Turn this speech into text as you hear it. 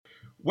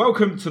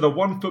Welcome to the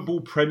One Football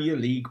Premier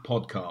League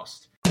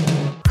podcast.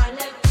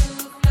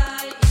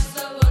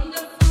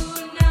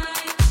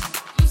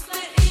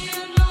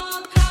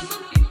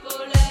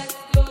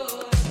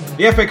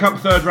 The FA Cup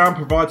third round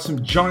provides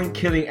some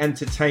giant-killing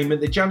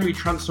entertainment. The January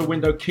transfer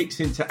window kicks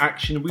into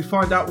action. We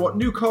find out what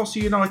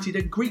Newcastle United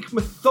and Greek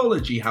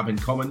mythology have in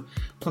common,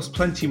 plus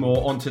plenty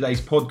more on today's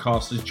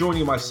podcast. As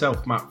joining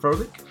myself, Matt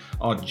Frohlich,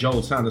 are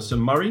Joel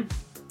Sanderson-Murray.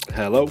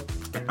 Hello.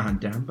 And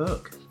Dan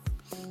Burke.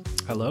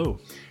 Hello.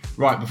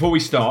 Right, before we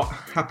start,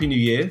 Happy New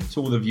Year to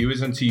all the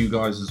viewers and to you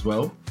guys as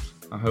well.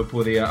 I hope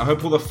all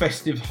the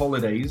festive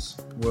holidays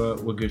were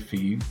good for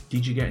you.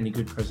 Did you get any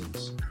good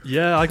presents?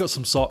 Yeah, I got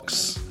some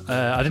socks.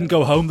 I didn't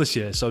go home this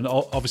year, so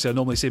obviously I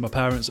normally see my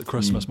parents at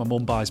Christmas. My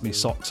mum buys me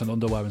socks and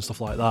underwear and stuff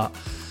like that.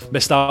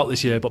 Missed out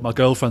this year, but my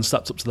girlfriend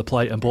stepped up to the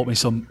plate and bought me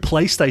some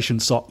PlayStation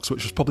socks,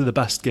 which was probably the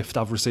best gift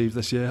I've received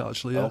this year,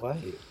 actually. Yeah. Oh, right.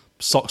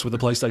 Socks with the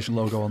PlayStation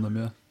logo on them,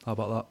 yeah. How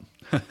about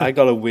that? I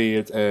got a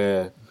weird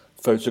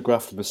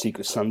photograph of a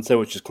Secret Santa,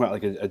 which is quite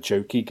like a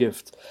jokey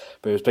gift,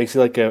 but it was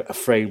basically like a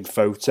framed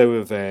photo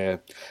of the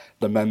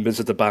members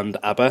of the band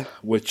ABBA,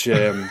 which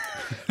I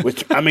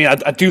mean,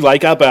 I do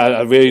like ABBA,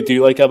 I really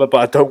do like ABBA, but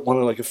I don't want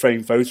like a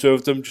framed photo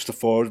of them just to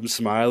forward them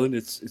smiling.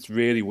 It's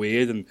really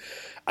weird, and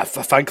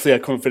thankfully I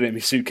couldn't fit it in my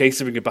suitcase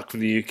to bring it back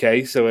from the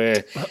UK, so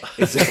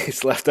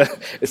it's left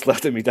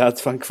at my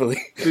dad's, thankfully.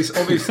 This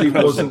obviously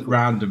wasn't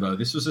random though.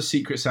 This was a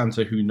Secret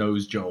Santa who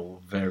knows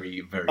Joel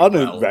very, very well. I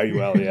know very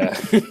well, yeah.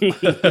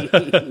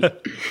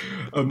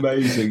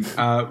 Amazing.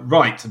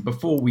 Right,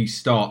 before we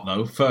start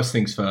though, first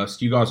things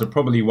first, you guys are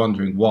probably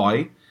wondering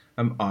why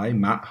am I,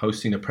 Matt,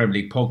 hosting a Premier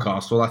League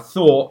podcast? Well, I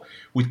thought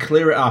we'd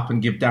clear it up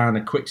and give Dan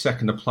a quick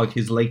second to plug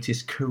his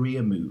latest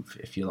career move,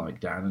 if you like,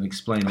 Dan, and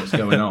explain what's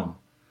going on.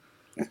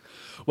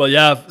 Well,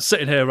 yeah,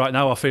 sitting here right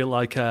now, I feel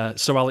like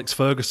Sir Alex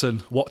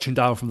Ferguson watching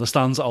down from the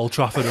stands at Old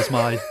Trafford as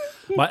my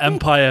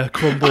empire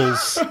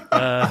crumbles.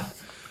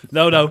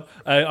 No.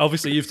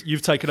 Obviously,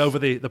 you've taken over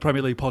the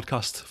Premier League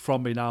podcast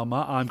from me now,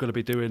 Matt. I'm going to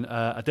be doing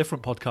a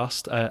different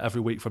podcast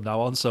every week from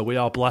now on. So we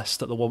are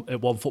blessed at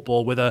One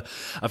Football with a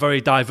very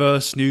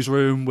diverse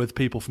newsroom with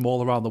people from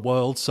all around the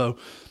world. So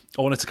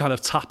I wanted to kind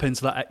of tap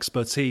into that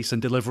expertise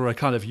and deliver a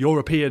kind of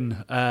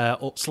European /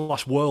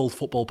 world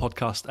football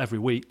podcast every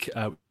week,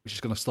 which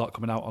is going to start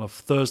coming out on a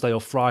Thursday or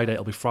Friday.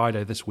 It'll be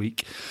Friday this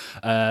week,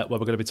 where we're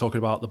going to be talking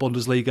about the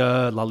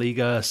Bundesliga, La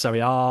Liga, Serie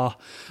A,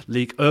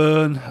 Ligue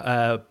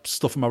 1,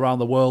 stuff from around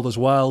the world as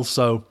well.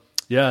 So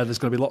yeah, there's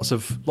going to be lots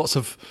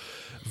of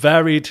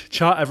varied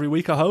chat every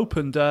week, I hope,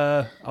 and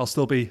I'll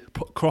still be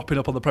cropping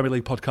up on the Premier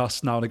League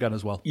podcast now and again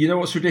as well. You know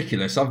what's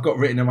ridiculous? I've got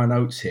written in my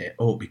notes here,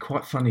 it'd be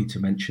quite funny to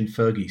mention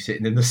Fergie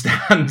sitting in the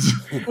stands.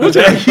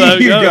 There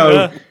you go.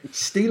 Yeah.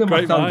 Stealing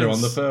my thunder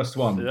on the first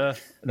one. Yeah.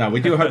 No, we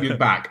do hope you're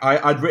back.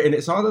 I'd written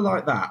it's either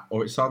like that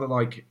or it's either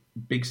like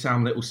Big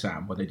Sam, Little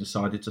Sam, where they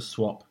decided to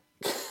swap.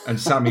 And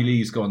Sammy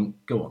Lee's gone,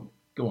 go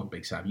on,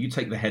 Big Sam. You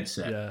take the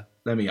headset. Yeah.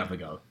 Let me have a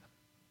go.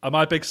 Am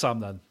I Big Sam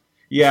then?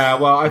 Yeah,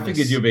 well, I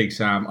figured you're Big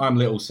Sam. I'm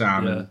Little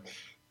Sam. Yeah. And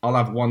I'll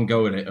have one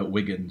go at it at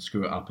Wigan,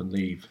 screw it up and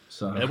leave.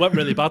 So it went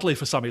really badly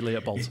for Sammy Lee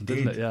at Bolton,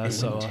 didn't it? Yeah,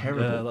 it went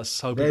terrible. Yeah, let's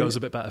hope it goes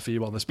a bit better for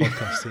you on this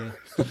podcast.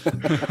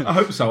 Yeah. I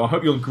hope so. I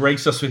hope you'll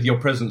grace us with your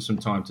presence from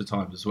time to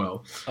time as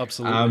well.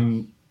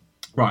 Absolutely.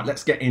 Right,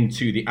 let's get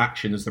into the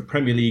action as the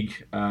Premier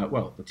League,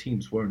 the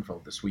teams were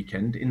involved this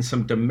weekend in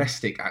some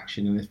domestic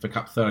action in the FA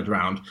Cup third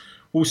round.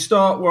 We'll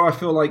start where I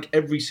feel like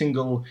every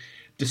single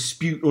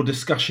dispute or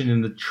discussion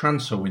in the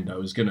transfer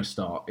window is going to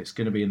start. It's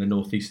going to be in the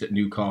northeast at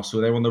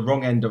Newcastle. They're on the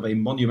wrong end of a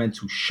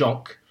monumental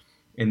shock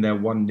in their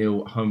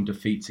 1-0 home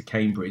defeat to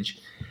Cambridge.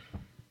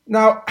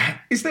 Now,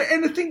 is there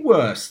anything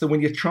worse than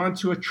when you're trying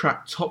to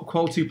attract top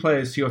quality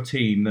players to your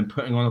team than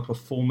putting on a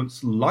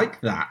performance like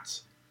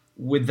that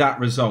with that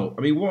result?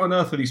 I mean, what on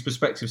earth are these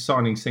prospective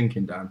signings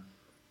thinking, Dan?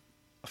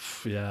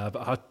 Yeah,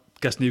 but I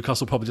guess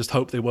Newcastle probably just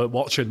hoped they weren't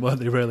watching, weren't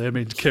they, really? I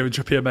mean, Kieran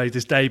Trippier made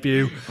his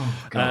debut.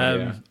 Oh, God,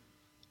 yeah.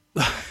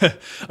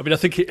 I mean, I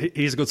think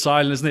he's a good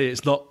signing, isn't he?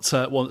 It's not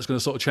one that's going to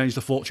sort of change the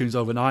fortunes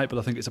overnight, but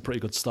I think it's a pretty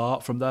good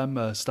start from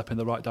them, step in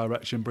the right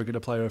direction, bringing a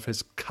player of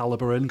his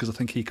calibre in, because I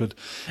think he could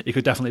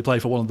definitely play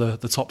for one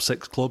of the top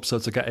 6 clubs, so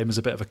to get him is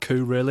a bit of a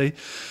coup, really.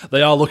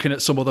 They are looking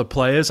at some other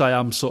players. I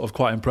am sort of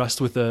quite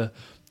impressed with the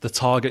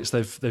targets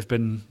they've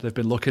been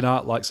looking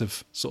at, likes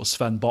of sort of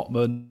Sven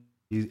Botman.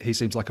 He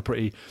seems like a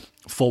pretty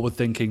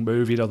forward-thinking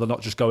move. You know, they're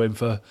not just going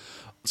for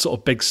sort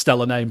of big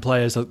stellar name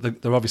players.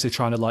 They're obviously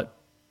trying to like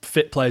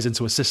fit players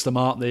into a system,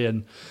 aren't they?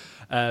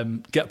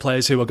 And get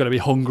players who are going to be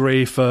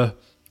hungry for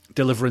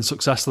delivering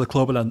success to the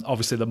club. And then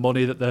obviously the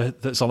money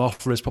that's on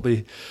offer is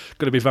probably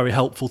going to be very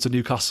helpful to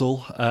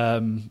Newcastle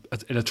in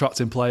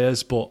attracting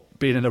players. But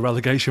being in a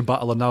relegation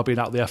battle and now being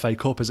out of the FA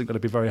Cup isn't going to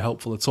be very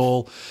helpful at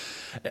all.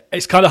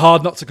 It's kind of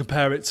hard not to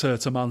compare it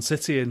to Man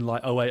City in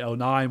like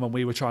 08-09 when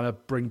we were trying to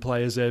bring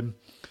players in.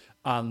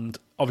 And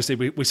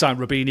obviously we signed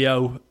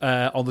Robinho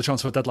on the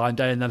transfer deadline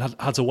day, and then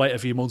had to wait a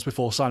few months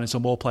before signing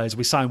some more players.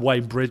 We signed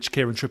Wayne Bridge.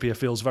 Kieran Trippier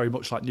feels very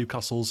much like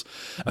Newcastle's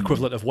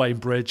equivalent of Wayne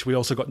Bridge. We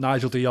also got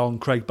Nigel de Jong,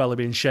 Craig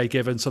Bellamy and Shea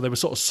Given. So they were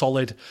sort of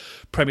solid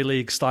Premier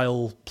League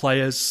style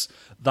players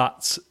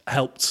that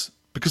helped.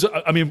 Because,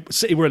 I mean,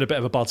 City were in a bit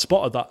of a bad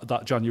spot at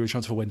that January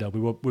transfer window. We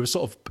were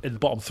sort of in the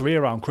bottom three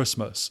around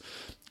Christmas.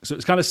 So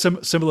it's kind of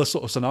similar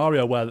sort of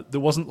scenario where there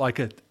wasn't like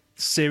a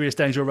serious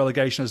danger of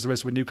relegation as there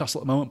is with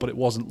Newcastle at the moment, but it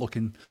wasn't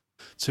looking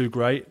too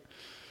great.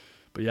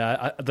 But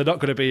yeah, they're not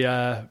going to be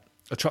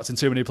attracting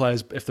too many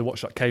players if they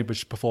watch that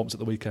Cambridge performance at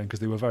the weekend, because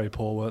they were very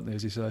poor, weren't they,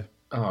 as you say?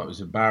 Oh, it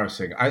was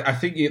embarrassing. I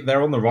think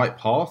they're on the right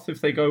path if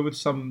they go with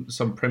some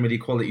Premier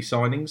League quality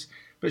signings,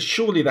 but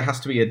surely there has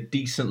to be a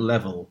decent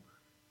level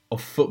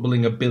of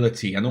footballing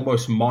ability and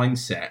almost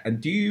mindset.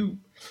 And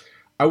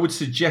I would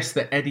suggest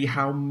that Eddie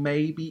Howe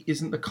maybe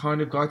isn't the kind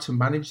of guy to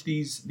manage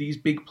these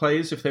big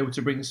players if they were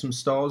to bring some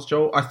stars,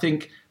 Joel. I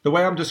think the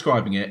way I'm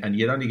describing it, and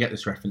you'd only get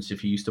this reference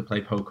if you used to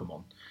play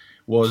Pokemon,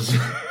 was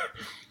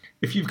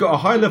if you've got a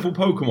high-level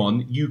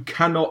Pokemon,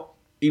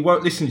 he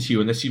won't listen to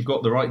you unless you've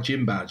got the right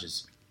gym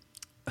badges.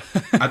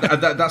 and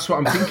that's what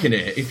I'm thinking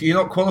here. If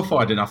you're not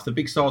qualified enough, the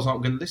big stars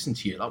aren't going to listen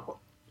to you. Like, what?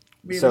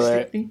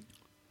 Realistically?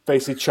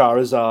 Basically,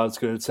 Charizard's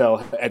going to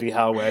tell Eddie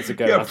Howe where to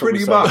go. Yeah,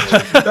 pretty much.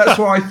 That's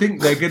why I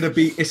think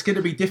it's going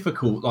to be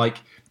difficult. Like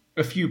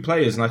a few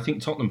players, and I think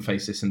Tottenham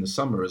faced this in the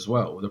summer as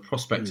well. The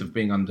prospect of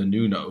being under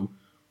Nuno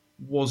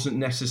wasn't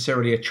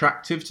necessarily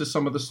attractive to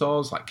some of the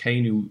stars, like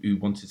Kane, who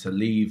wanted to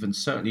leave, and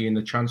certainly in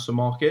the transfer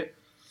market.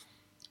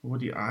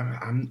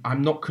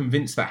 I'm not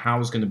convinced that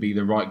Howe's going to be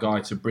the right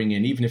guy to bring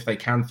in, even if they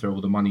can throw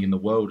all the money in the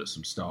world at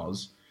some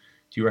stars.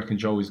 Do you reckon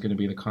Joel is going to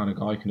be the kind of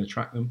guy who can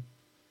attract them?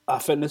 I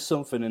think there's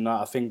something in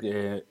that. I think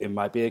it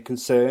might be a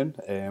concern.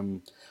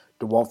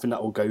 The one thing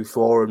that will go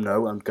for him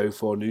now and go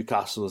for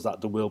Newcastle is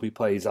that there will be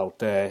players out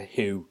there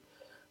who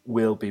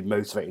will be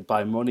motivated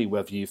by money,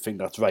 whether you think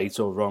that's right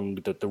or wrong.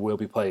 That there will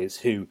be players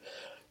who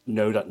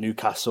know that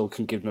Newcastle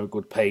can give them a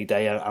good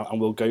payday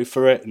and will go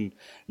for it. And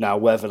now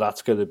whether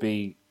that's going to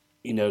be,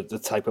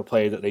 the type of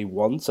player that they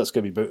want, that's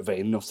going to be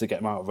motivated enough to get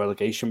them out of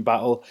relegation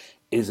battle,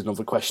 is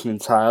another question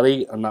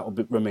entirely, and that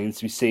will remain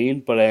to be seen.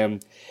 But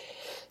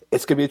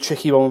it's going to be a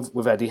tricky one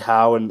with Eddie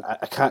Howe, and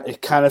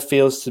it kind of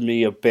feels to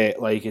me a bit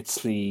like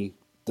it's the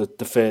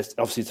first,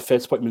 obviously the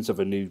first appointment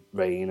of a new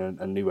reign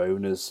and new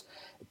owners,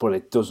 but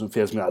it doesn't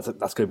feel to me that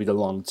that's going to be the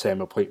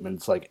long-term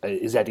appointment. Like,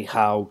 is Eddie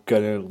Howe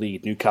going to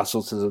lead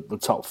Newcastle to the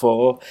top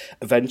four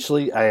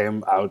eventually? I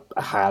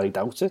highly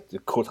doubt it.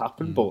 It could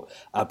happen, but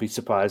I'd be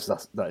surprised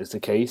that is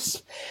the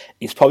case.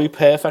 He's probably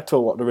perfect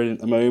for what they're in at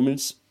the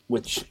moment,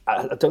 which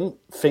I don't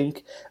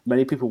think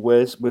many people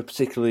were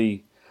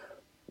particularly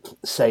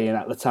saying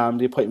at the time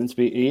the appointment to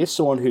be. He is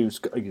someone who's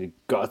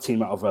got a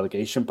team out of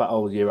relegation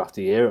battle year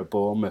after year at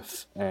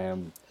Bournemouth,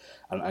 and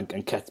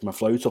kept them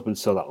afloat up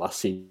until that last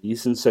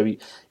season. So he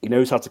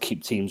knows how to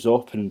keep teams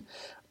up, and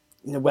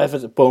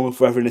whether Bournemouth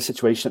were ever in a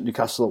situation that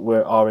Newcastle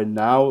are in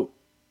now,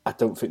 I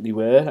don't think they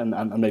were, and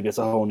maybe it's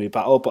a whole new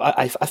battle. But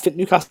I think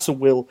Newcastle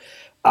will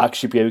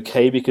actually be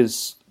okay,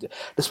 because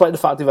despite the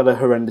fact they've had a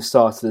horrendous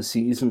start to the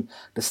season,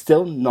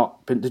 they've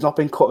not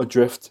been cut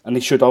adrift, and they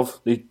should have.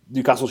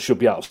 Newcastle should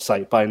be out of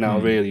sight by now,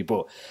 really.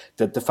 But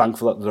they're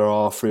thankful that there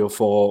are 3 or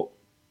 4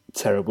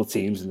 terrible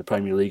teams in the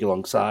Premier League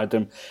alongside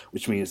them,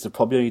 which means they're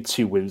probably only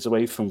 2 wins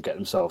away from getting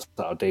themselves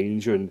out of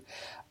danger. And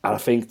I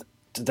think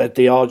that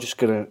they are just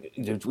going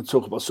to, we'll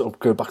talk about, sort of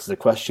go back to the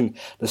question,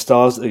 the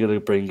stars that they're going to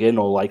bring in,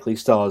 or likely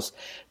stars,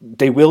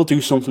 they will do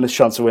something this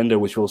transfer window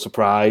which will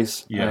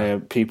surprise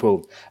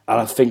people.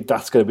 And I think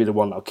that's going to be the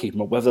one that'll keep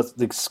them up. Whether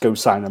they go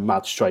sign a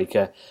mad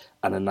striker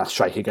and then that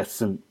striker gets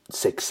them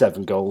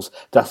 6-7 goals,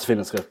 that's the thing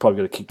that's probably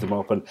going to keep them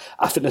up. And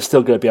I think they're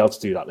still going to be able to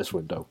do that this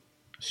window.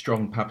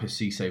 Strong Papis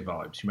Cisse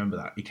vibes. You remember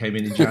that? He came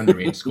in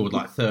January and scored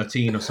like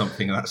 13 or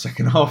something in that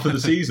second half of the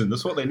season.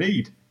 That's what they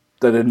need.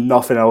 They did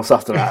nothing else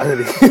after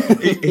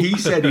that. He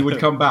said he would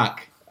come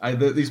back.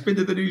 He's been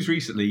to the news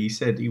recently. He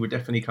said he would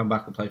definitely come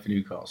back and play for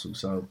Newcastle.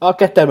 So I'll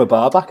get them a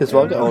bar back as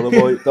well. Get all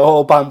the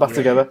whole band back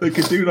together. They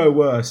could do no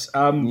worse.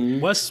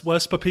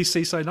 Where's Papis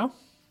Cisse now?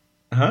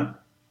 Huh?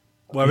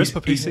 Where is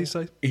Papis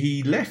Cisse?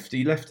 He left.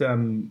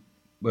 Can't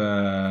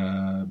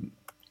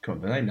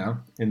remember the name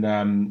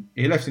now.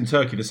 He left in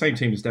Turkey, the same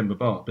team as Demba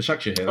Ba,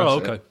 Başakşehir.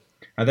 Okay. It.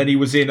 And then he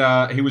was in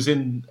I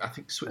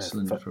think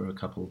Switzerland for a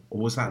couple,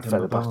 or was that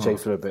Demba Ba? Fenerbahce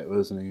for a bit,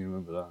 wasn't he? You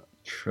remember that?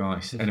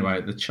 Christ. Anyway,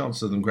 the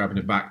chance of them grabbing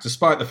him back,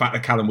 despite the fact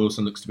that Callum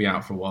Wilson looks to be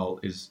out for a while,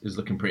 is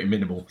looking pretty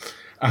minimal.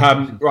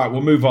 Right,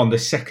 we'll move on. The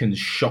second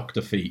shock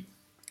defeat.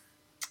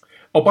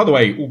 Oh, by the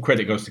way, all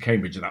credit goes to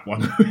Cambridge in that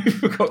one. We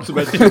forgot to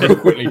mention it real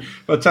quickly.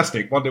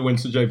 Fantastic. 1-0 win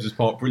St James's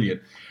Park.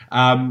 Brilliant.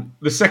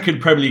 The second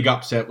Premier League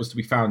upset was to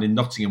be found in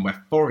Nottingham,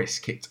 where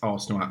Forest kicked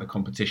Arsenal out of the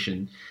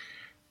competition.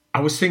 I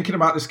was thinking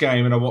about this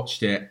game and I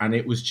watched it, and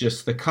it was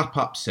just the cup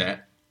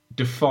upset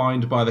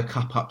defined by the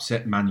cup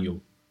upset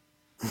manual.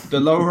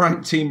 The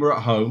lower-ranked team were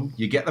at home.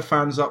 You get the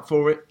fans up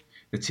for it.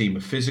 The team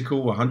are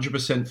physical,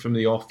 100% from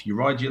the off. You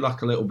ride your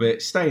luck a little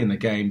bit, stay in the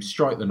game,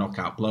 strike the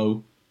knockout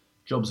blow.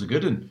 job's a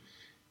good one.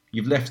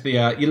 You left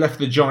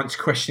the Giants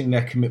questioning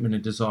their commitment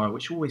and desire,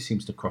 which always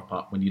seems to crop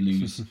up when you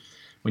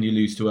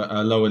lose to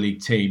a lower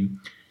league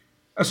team.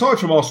 Aside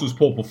from Arsenal's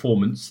poor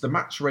performance, the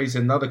match raised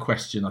another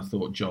question, I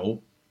thought,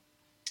 Joel.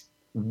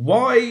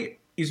 Why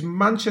is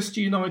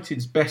Manchester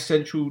United's best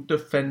central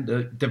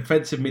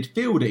defensive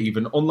midfielder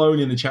even on loan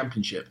in the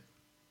Championship?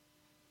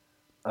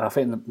 I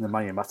think the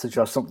Man United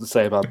has something to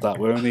say about that,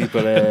 won't he?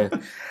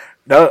 But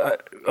no,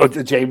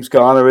 James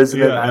Garner, isn't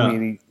it?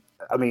 Yeah.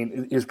 I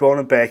mean, he was born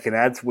in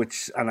Birkenhead,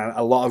 and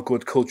a lot of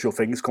good cultural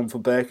things come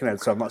from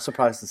Birkenhead, so I'm not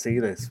surprised to see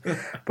this.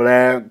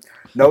 But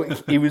no,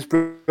 he was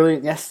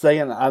brilliant yesterday,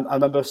 and I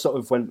remember sort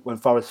of when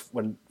Forest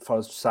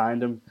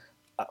signed him,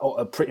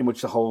 pretty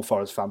much the whole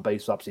Forest fan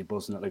base was absolutely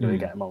buzzing that they're going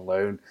to get him on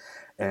loan,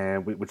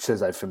 which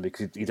says everything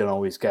because you don't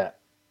always get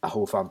a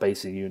whole fan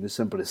base in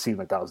unison, but it seemed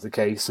like that was the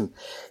case, and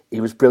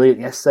he was brilliant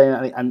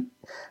yesterday. And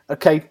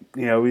okay,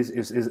 you know, he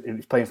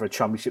was playing for a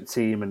Championship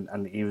team,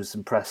 and he was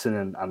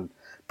impressing,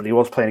 but he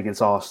was playing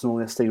against Arsenal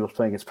yesterday. He was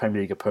playing against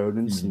Premier League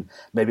opponents, and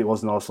maybe it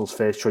wasn't Arsenal's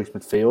first choice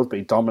midfield, but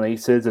he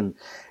dominated, and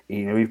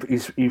you know,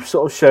 he's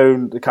sort of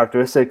shown the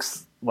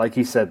characteristics, like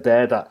he said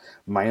there, that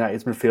Man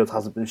United's midfield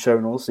hasn't been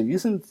shown all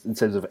season in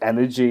terms of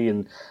energy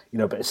and, you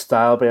know, a bit of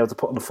style, being able to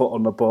put the foot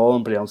on the ball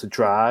and be able to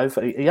drive.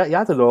 He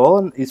had it all,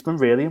 and he's been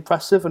really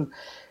impressive. And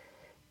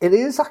it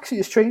is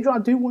actually a strange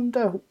one. I do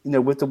wonder, you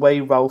know, with the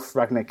way Ralph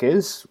Rangnick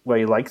is, where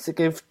he likes to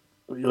give,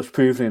 was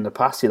proven in the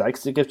past, he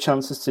likes to give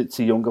chances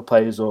to younger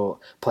players or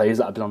players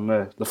that have been on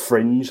the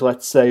fringe,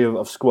 let's say,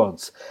 of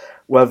squads,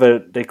 whether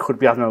they could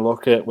be having a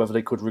look at whether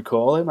they could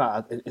recall him.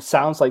 It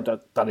sounds like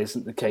that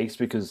isn't the case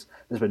because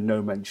there's been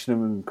no mention of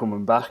him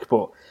coming back,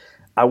 but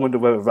I wonder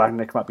whether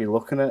Rangnick might be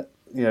looking at,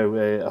 you know,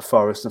 a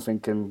Forest and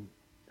thinking,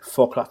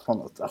 fuck,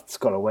 that's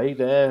got away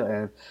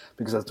there,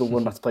 because I don't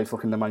want to have to play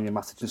fucking the Man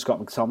United and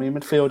Scott McTominay in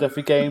midfield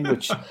every game,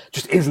 which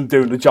just isn't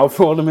doing the job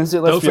for them, is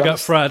it? Don't forget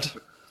Fred.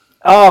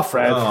 Oh,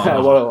 Fred.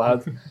 Oh. What a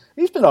lad.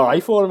 He's been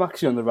alright for him,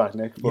 actually, under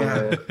Rangnick.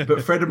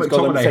 But Fred and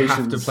McTominay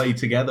have to play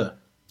together.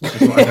 That's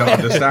what I don't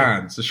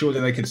understand. So surely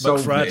they could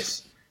solve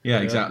this. Yeah,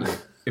 exactly.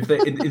 If they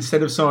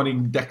instead of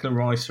signing Declan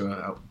Rice,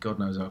 or God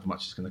knows how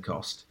much it's going to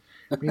cost,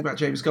 bring back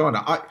James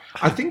Garner.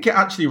 I think it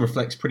actually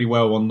reflects pretty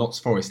well on Notts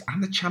Forest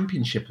and the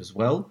Championship as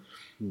well.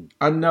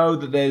 I know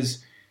that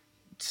there's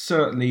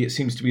certainly, it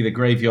seems to be the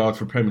graveyard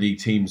for Premier League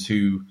teams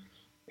who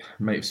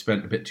may have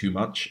spent a bit too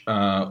much,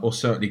 or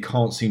certainly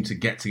can't seem to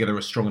get together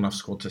a strong enough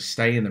squad to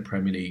stay in the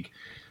Premier League.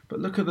 But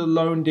look at the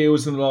loan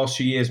deals in the last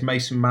few years.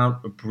 Mason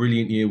Mount, a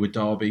brilliant year with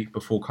Derby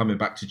before coming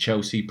back to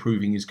Chelsea,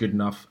 proving he's good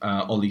enough.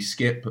 Ollie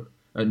Skipp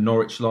at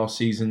Norwich last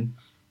season,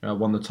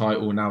 won the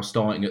title, now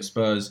starting at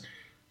Spurs.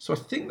 So I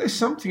think there's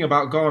something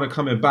about Garner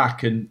coming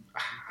back, and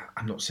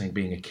I'm not saying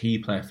being a key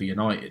player for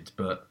United,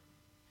 but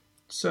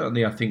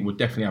certainly I think would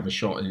definitely have a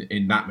shot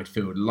in that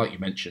midfield, like you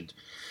mentioned,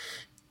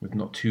 with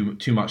not too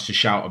much to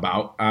shout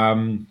about.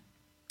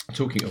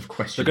 Talking of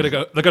questions, they're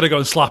going to go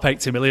and slap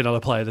 80 million on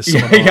a player this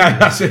summer.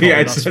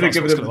 Instead of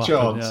giving them a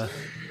chance.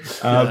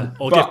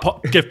 Or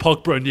give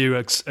Pogba a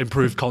new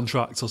improved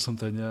contract or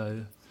something.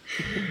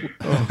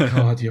 Oh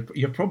God,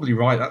 you're probably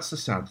right. That's the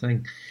sad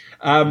thing.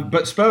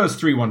 But Spurs'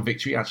 3-1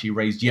 victory actually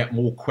raised yet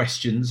more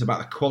questions about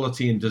the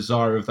quality and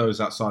desire of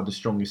those outside the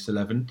strongest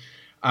 11.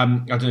 I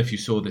don't know if you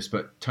saw this,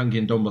 but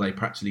Tanguy Ndombele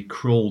practically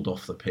crawled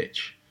off the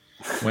pitch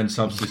when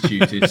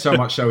substituted, so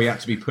much so he had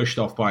to be pushed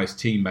off by his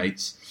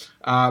teammates.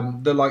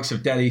 The likes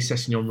of Dele,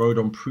 Sessegnon,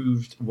 Rodon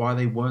proved why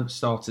they weren't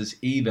starters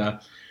either.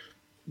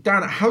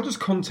 Dan, how does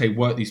Conte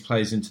work these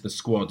players into the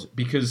squad?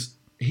 Because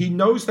he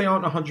knows they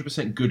aren't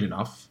 100% good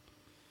enough,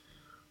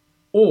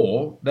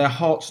 or their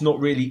heart's not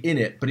really in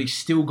it, but he's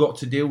still got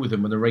to deal with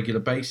them on a regular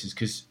basis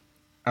because,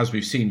 as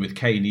we've seen with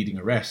Kane needing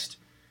a rest,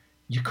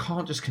 you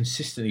can't just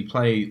consistently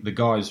play the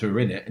guys who are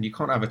in it, and you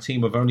can't have a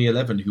team of only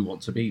 11 who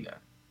want to be there.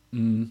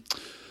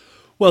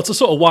 Well, to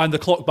sort of wind the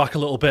clock back a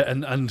little bit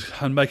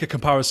and make a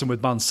comparison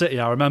with Man City,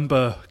 I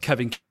remember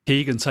Kevin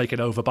Keegan taking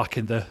over back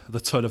in the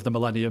turn of the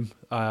millennium,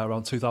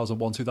 around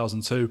 2001,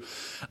 2002.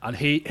 And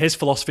his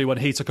philosophy when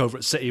he took over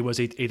at City was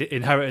he'd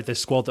inherited this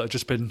squad that had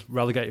just been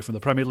relegated from the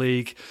Premier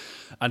League.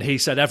 And he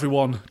said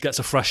everyone gets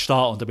a fresh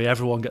start under me,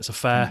 everyone gets a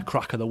fair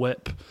crack of the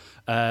whip.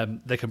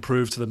 They can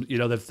prove to them, you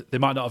know, they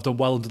might not have done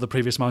well under the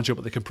previous manager,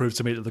 but they can prove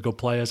to me that they're good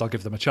players. I'll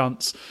give them a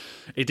chance.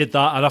 He did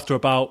that, and after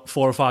about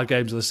 4 or 5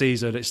 games of the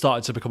season, it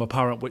started to become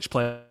apparent which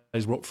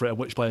players were up for it and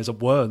which players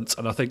weren't.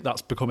 And I think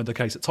that's becoming the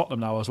case at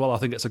Tottenham now as well. I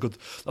think that's a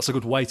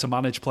good way to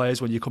manage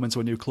players when you come into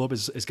a new club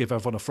is give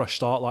everyone a fresh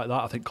start like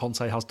that. I think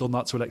Conte has done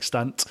that to an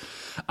extent,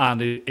 and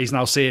he's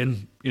now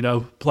seeing, you know,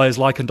 players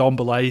like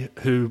Ndombele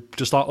who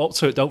just aren't up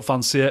to it, don't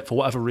fancy it for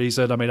whatever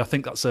reason. I mean, I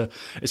think it's a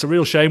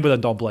real shame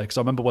with Ndombele, because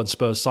I remember when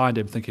Spurs signed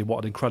him thinking what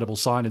an incredible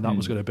signing that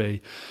was going to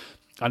be,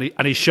 and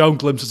he's shown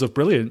glimpses of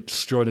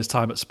brilliance during his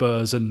time at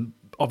Spurs, and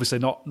obviously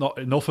not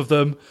enough of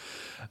them.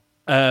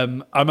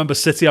 I remember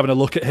City having a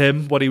look at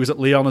him when he was at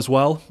Lyon as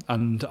well,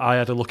 and I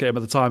had a look at him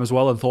at the time as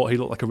well and thought he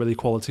looked like a really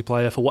quality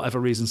player. For whatever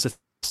reason, City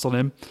passed on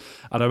him,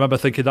 and I remember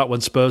thinking that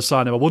when Spurs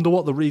signed him, I wonder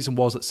what the reason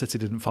was that City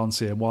didn't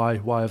fancy him. Why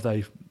have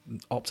they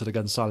opted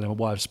against signing him, and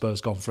why have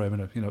Spurs gone for him?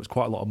 And it's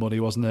quite a lot of money,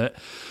 wasn't it?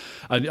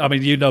 And I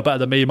mean, you know better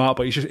than me, Mark,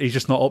 but he's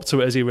just not up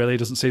to it, is he? Really,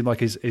 doesn't seem like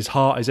his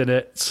heart is in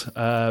it.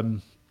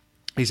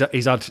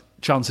 He's had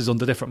chances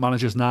under different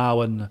managers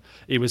now, and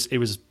he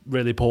was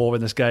really poor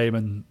in this game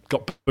and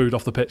got booed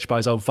off the pitch by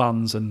his own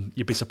fans. And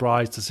you'd be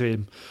surprised to see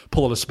him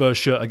pull on a Spurs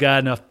shirt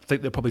again. I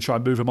think they'll probably try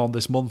and move him on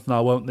this month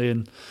now, won't they?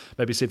 And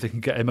maybe see if they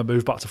can get him a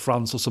move back to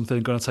France or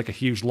something. Going to take a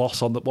huge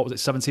loss on what was it,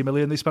 70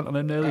 million they spent on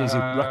him nearly? Is he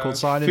record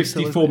signing?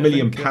 £54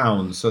 million,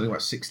 so I think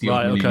about 60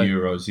 million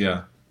euros.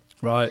 Yeah,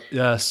 right.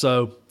 Yeah,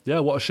 so. Yeah,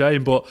 what a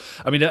shame. But,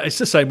 I mean, it's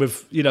the same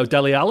with,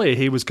 Dele Alli.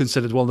 He was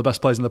considered one of the best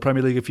players in the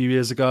Premier League a few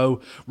years ago.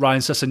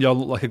 Ryan Sessegnon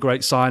looked like a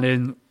great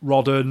signing.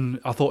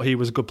 Rodden, I thought he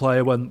was a good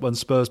player when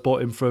Spurs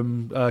bought him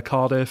from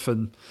Cardiff,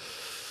 and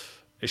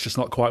it's just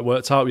not quite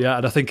worked out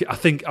yet. And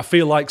I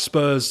feel like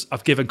Spurs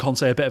have given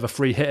Conte a bit of a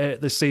free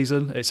hit this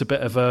season. It's a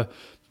bit of a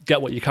get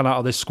what you can out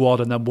of this squad,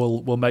 and then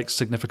we'll make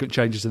significant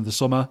changes in the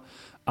summer,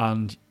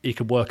 and he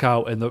can work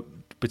out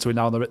between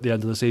now and the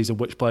end of the season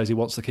which players he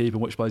wants to keep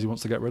and which players he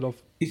wants to get rid of.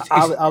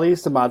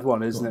 Ali's the mad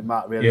one, isn't it,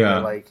 Matt? Really, yeah.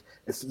 Like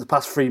it's the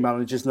past three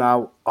managers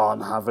now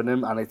aren't having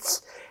him, and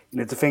it's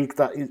to think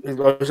that it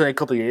was only a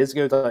couple of years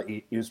ago that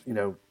he was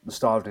the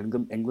star of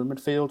England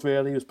midfield.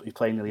 Really, he was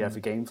playing nearly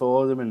every game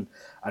for them, and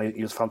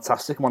he was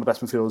fantastic, one of the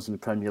best midfielders in the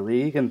Premier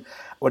League. And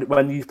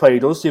when you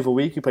played us the other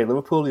week, you played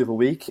Liverpool the other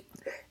week.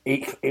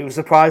 He was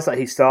surprised that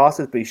he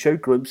started, but he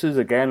showed glimpses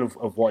again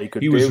of what he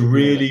could do. He was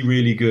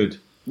really good.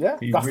 Yeah,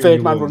 he that really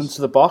third man was. running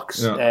to the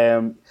box.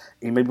 Yeah.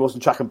 He maybe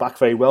wasn't tracking back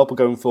very well, but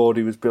going forward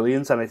he was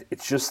brilliant. And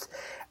it's just,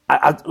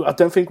 I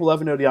don't think we'll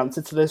ever know the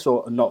answer to this,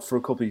 or not for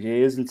a couple of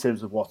years, in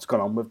terms of what's gone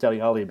on with Dele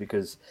Alli,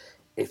 because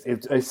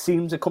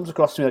it comes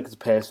across to me like it's a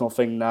personal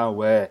thing now,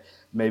 where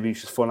maybe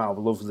he's just fallen out of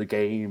love with the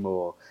game,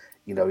 or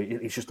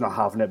he's just not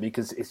having it,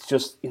 because it's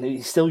just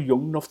he's still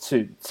young enough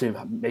to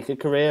make a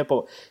career,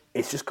 but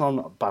it's just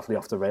gone badly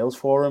off the rails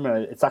for him,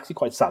 and it's actually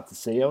quite sad to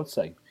see, I would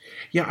say.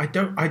 Yeah,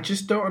 I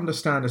just don't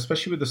understand,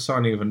 especially with the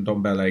signing of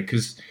Ndombele,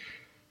 because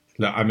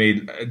I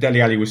mean,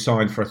 Dele Alli was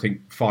signed for I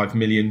think 5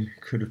 million,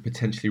 could have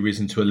potentially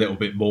risen to a little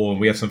bit more, and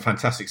we had some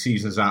fantastic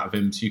seasons out of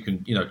him, so you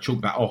can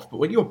chalk that off. But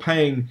when you're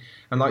paying,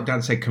 and like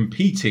Dan said,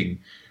 competing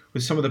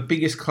with some of the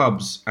biggest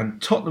clubs,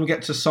 and Tottenham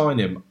get to sign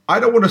him,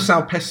 I don't want to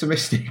sound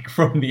pessimistic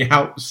from the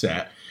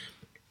outset,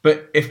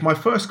 but if my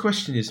first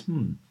question is,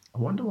 I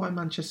wonder why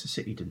Manchester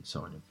City didn't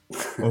sign him,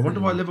 or I wonder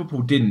why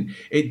Liverpool didn't,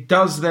 it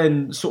does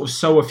then sort of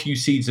sow a few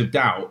seeds of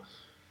doubt.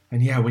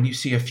 And yeah, when you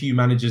see a few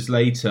managers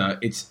later,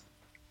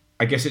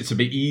 I guess it's a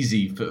bit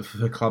easy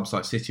for clubs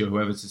like City or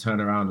whoever to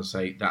turn around and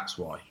say, that's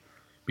why.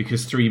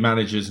 Because 3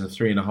 managers and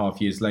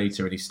 3.5 years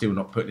later and he's still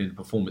not putting in a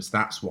performance,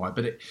 that's why.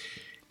 But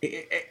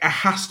it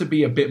has to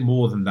be a bit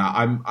more than that.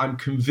 I'm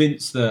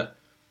convinced that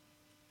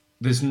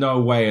there's no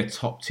way a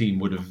top team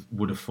would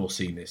have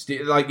foreseen this.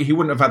 Like, he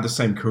wouldn't have had the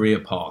same career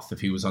path if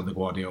he was under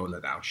Guardiola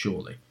now,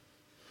 surely.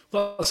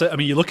 Well, that's it. I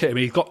mean, you look at him;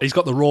 he's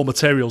got the raw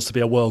materials to be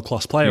a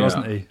world-class player,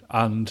 hasn't he?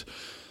 And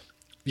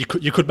you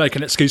could make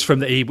an excuse for him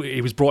that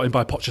he was brought in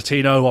by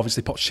Pochettino.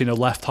 Obviously, Pochettino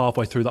left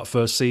halfway through that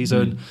first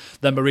season.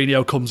 Then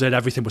Mourinho comes in.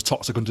 Everything was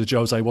toxic under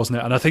Jose, wasn't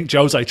it? And I think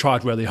Jose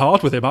tried really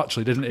hard with him,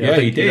 actually, didn't he? Yeah,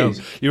 he did.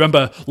 You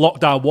remember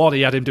lockdown 1,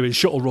 he had him doing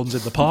shuttle runs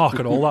in the park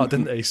and all that,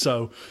 didn't he?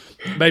 So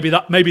maybe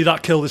that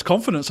killed his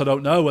confidence. I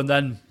don't know. And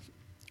then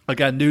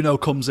again, Nuno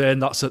comes in.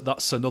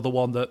 That's another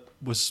one that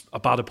was a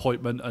bad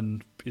appointment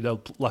and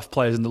left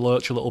players in the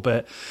lurch a little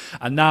bit.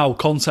 And now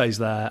Conte's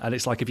there, and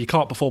it's like, if you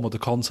can't perform under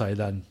Conte,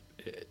 then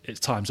it's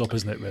time's up,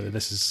 isn't it? Really,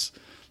 this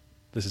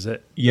is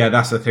it. Yeah,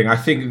 that's the thing. I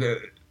think that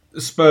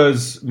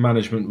Spurs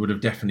management would have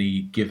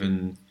definitely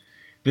given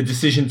the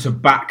decision to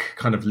back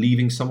kind of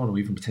leaving someone, or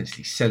even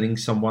potentially selling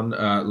someone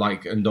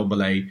like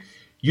Ndombele.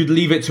 You'd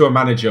leave it to a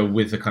manager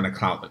with the kind of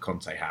clout that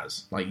Conte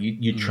has. Like,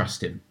 you'd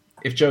trust him.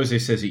 If Jose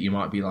says it, you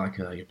might be like,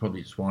 you're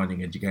probably just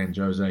whining again,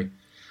 Jose.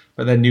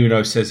 But then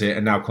Nuno says it,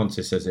 and now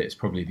Conte says it. It's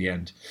probably the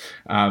end.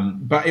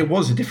 But it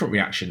was a different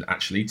reaction,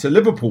 actually, to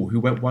Liverpool, who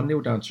went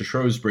 1-0 down to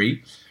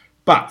Shrewsbury.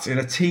 But in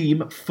a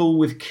team full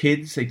with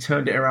kids, they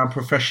turned it around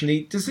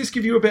professionally. Does this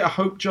give you a bit of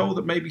hope, Joel,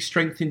 that maybe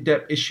strength in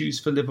depth issues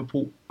for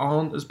Liverpool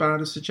aren't as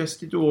bad as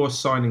suggested, or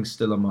signing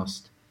still a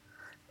must?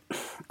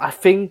 I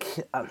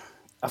think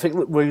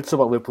when you talk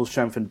about Liverpool's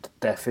strength and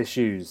depth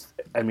issues,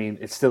 I mean,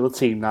 it's still a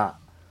team that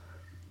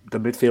the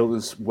midfield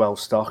is well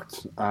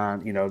stocked,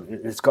 and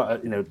it's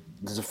got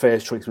there's a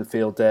first choice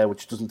midfield there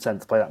which doesn't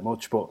tend to play that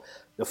much, but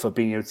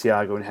Fabinho,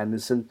 Thiago, and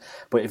Henderson.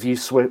 But if you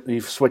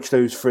switch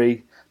those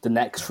 3, the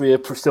next 3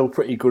 are still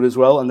pretty good as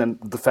well, and then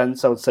the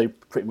defence, I would say,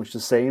 pretty much the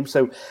same.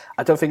 So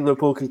I don't think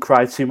Liverpool can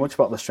cry too much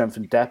about the strength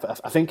and depth.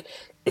 I think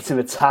it's an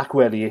attack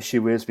where the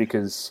issue is,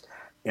 because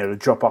the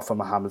drop off from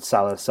Mohamed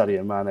Salah,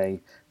 Sadio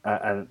Mane,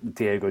 and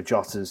Diego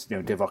Jota's,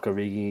 Divock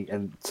Origi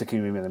and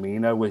Takumi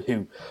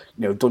Minamino,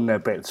 who done their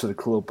bit to the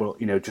club, but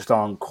just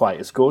aren't quite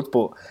as good.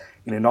 But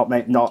not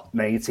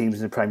many teams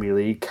in the Premier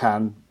League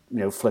can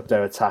flip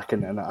their attack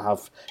and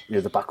have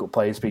the backup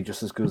players be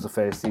just as good as the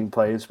first team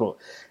players. But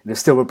there's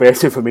still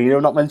Roberto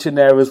Firmino not mentioned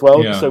there as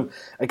well. Yeah. So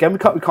again, we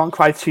can't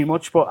cry too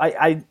much. But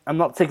I'm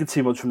not taking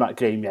too much from that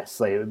game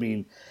yesterday. I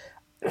mean,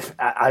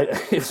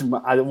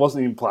 I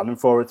wasn't even planning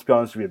for it, to be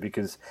honest with you,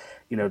 because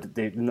I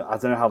don't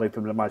know how they've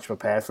been managed to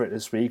prepare for it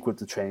this week with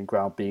the training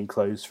ground being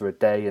closed for a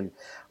day and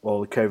all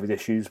the COVID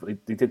issues.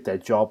 But they did their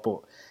job. But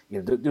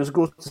it was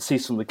good to see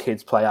some of the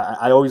kids play.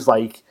 I always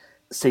like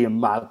seeing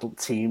mad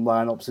team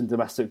lineups in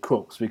domestic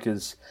cups,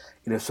 because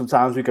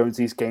sometimes we go into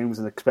these games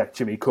and expect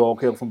Jimmy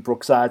Corkill from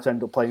Brookside to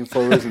end up playing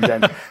for us, and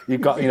then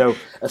you've got a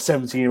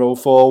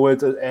 17-year-old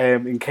forward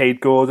in Cade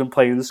Gordon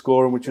playing the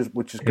scoring, which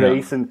is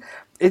great, and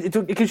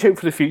it can show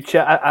for the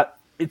future.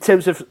 In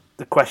terms of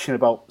the question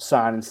about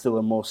signing still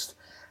a must,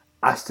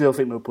 I still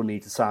think Liverpool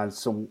need to sign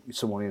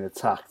someone in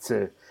attack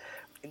to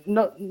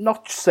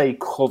not say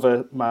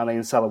cover Mane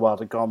and Salah while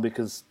they're gone,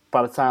 because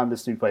by the time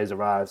this new players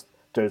arrives,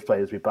 those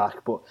players will be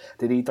back, but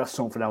they need that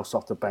something else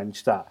off the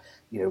bench that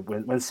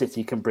when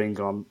City can bring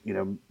on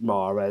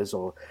Mahrez,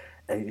 or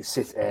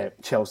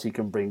Chelsea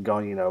can bring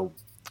on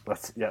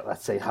let's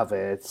say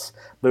Havertz.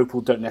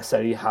 Liverpool don't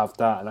necessarily have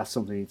that, and that's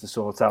something they need to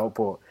sort out.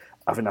 But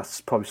I think that's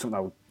probably something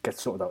that will get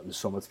sorted out in the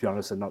summer, to be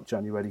honest, and not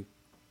January.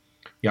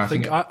 Yeah, I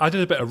think I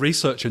did a bit of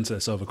research into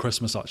this over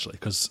Christmas, actually,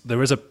 because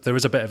there is a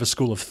bit of a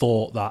school of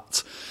thought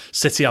that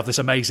City have this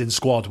amazing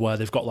squad where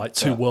they've got like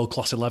two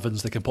world-class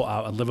 11s they can put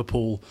out, and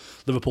Liverpool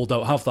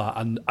don't have that.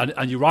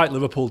 And you're right,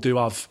 Liverpool do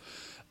have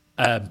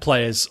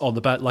players on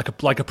the bench,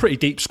 like a pretty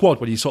deep squad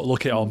when you sort of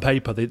look at it on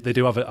paper. They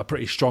do have a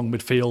pretty strong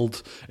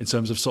midfield in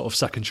terms of sort of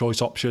second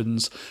choice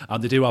options,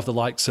 and they do have the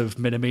likes of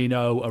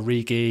Minamino,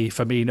 Origi,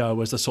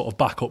 Firmino as the sort of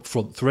backup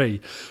front three.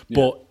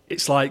 But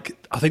it's like,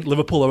 I think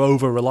Liverpool are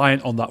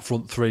over-reliant on that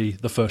front three,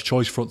 the first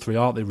choice front three,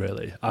 aren't they,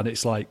 really? And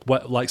it's like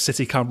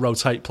City can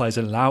rotate players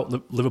in and out.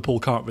 Liverpool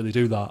can't really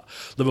do that.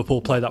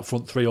 Liverpool play that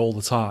front three all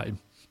the time.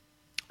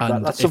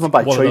 And that's something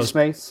by choice,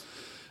 mate.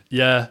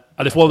 Yeah,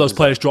 and if one of those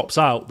players drops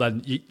out,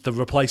 then the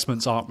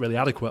replacements aren't really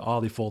adequate, are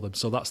they, for them?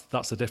 So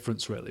that's the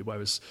difference, really.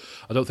 Whereas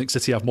I don't think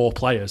City have more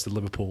players than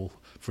Liverpool,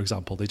 for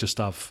example. They just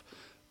have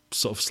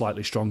sort of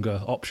slightly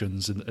stronger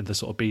options in the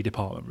sort of B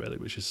department, really,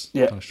 which is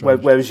kind of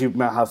strange. Whereas you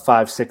might have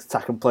 5-6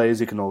 attacking players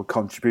who can all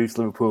contribute.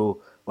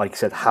 Liverpool, like you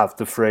said, have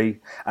the three,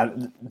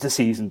 and this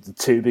season the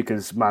two,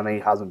 because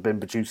Mane hasn't been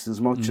produced as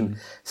much, and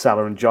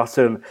Salah and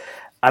Jota,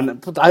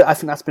 but I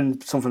think that's been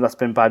something that's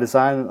been by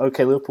design.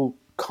 Okay, Liverpool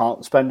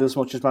can't spend as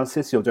much as Man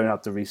City, or don't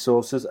have the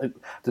resources.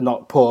 They're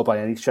not poor by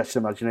any stretch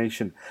of the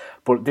imagination,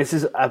 but this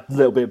is a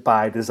little bit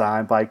by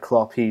design by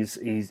Klopp. He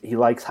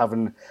likes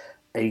having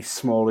a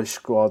smallish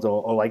squad,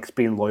 or likes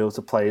being loyal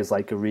to players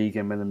like Origi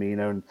and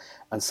Minamino,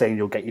 and saying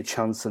you'll get your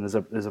chance, and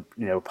there's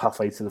a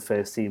pathway to the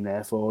first team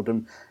there for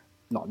them.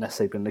 Not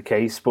necessarily been the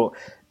case, but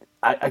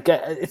I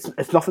get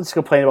it's nothing to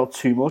complain about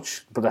too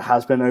much. But there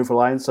has been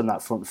over-reliance on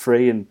that front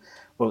three, and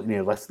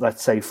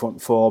let's say front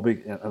four.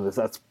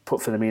 Let's put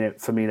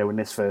Firmino in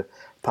this for the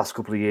past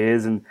couple of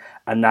years, and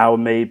now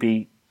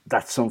maybe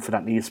that's something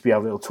that needs to be a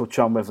little touch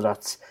on, whether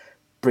that's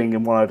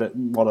bringing one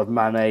of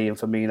Mane and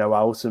Firmino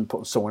out and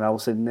putting someone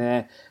else in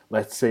there.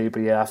 Let's see, but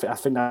yeah, I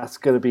think that's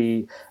going to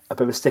be a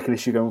bit of a sticking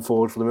issue going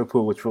forward for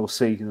Liverpool, which we'll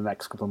see in the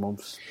next couple of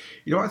months.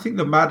 I think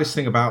the maddest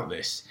thing about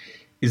this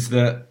is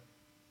that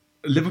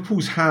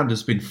Liverpool's hand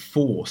has been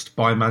forced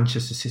by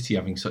Manchester City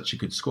having such a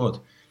good squad.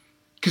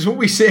 Because when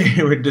we sit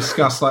here and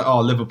discuss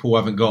Liverpool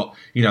haven't got,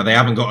 they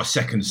haven't got a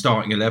second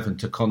starting 11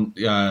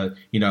 to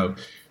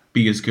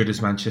be as good as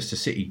Manchester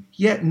City.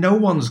 Yet no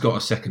one's got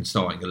a second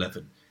starting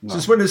 11. No.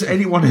 Since when has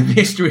anyone in the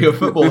history of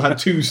football had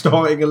two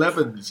starting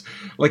 11s?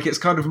 It's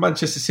kind of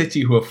Manchester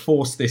City who have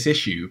forced this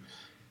issue.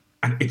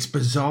 And it's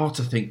bizarre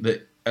to think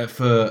that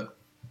for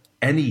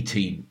any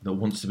team that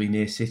wants to be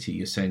near City,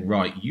 you're saying,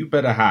 right, you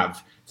better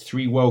have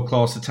three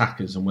world-class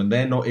attackers, and when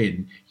they're not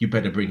in, you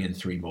better bring in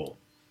three more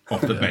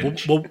off the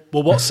bench. Well,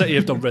 what City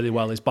have done really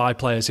well is buy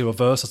players who are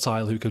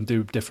versatile, who can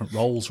do different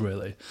roles,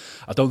 really.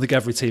 I don't think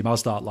every team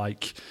has that.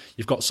 Like,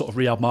 you've got sort of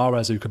Riyad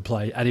Mahrez who can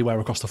play anywhere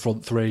across the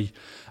front three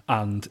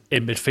and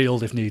in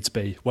midfield if needs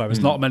be, whereas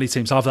not many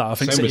teams have that. I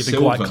think City have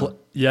been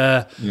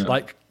quite...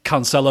 like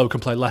Cancelo can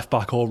play left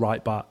back or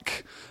right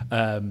back.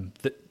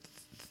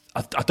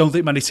 I don't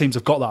think many teams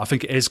have got that. I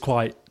think it is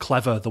quite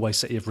clever the way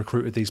City have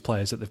recruited these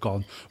players, that they've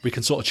gone, we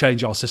can sort of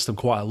change our system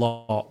quite a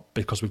lot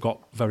because we've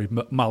got very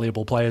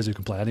malleable players who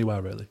can play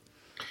anywhere, really.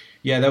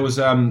 Yeah, there was,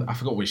 I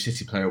forgot which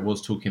City player it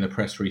was, talking in the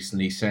press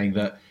recently, saying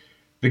that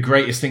the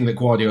greatest thing that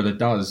Guardiola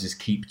does is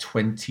keep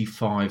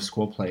 25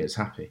 squad players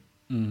happy.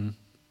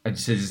 And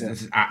this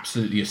is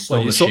absolutely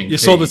astonishing. You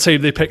saw the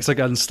team they picked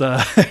against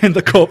in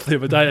the Cup the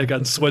other day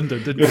against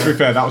Swindon, didn't you? To be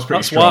fair, that was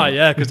pretty strong. That's why,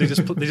 yeah, because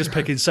they just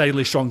pick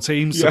insanely strong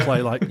teams to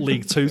play like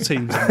League Two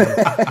teams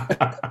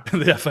in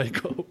the FA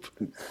Cup.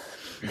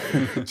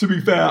 To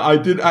be fair, I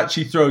didn't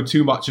actually throw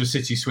too much of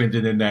City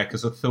Swindon in there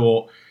because I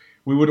thought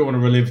we wouldn't want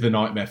to relive the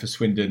nightmare for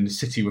Swindon.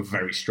 City were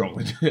very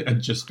strong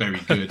and just very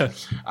good.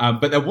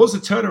 But there was a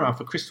turnaround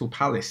for Crystal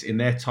Palace in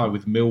their tie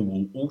with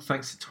Millwall, all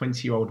thanks to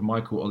 20-year-old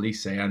Michael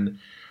Olise. And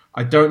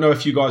I don't know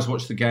if you guys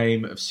watched the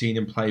game, have seen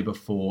him play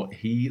before.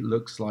 He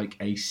looks like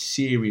a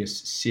serious,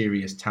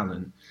 serious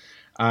talent.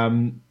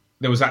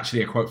 There was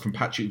actually a quote from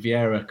Patrick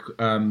Vieira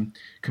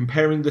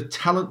comparing the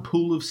talent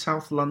pool of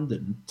South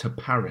London to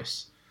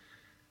Paris.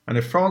 And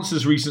if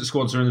France's recent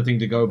squads are anything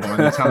to go by,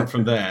 and the talent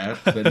from there,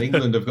 then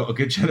England have got a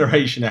good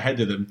generation ahead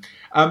of them.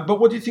 But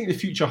what do you think the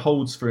future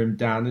holds for him,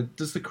 Dan?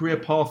 Does the career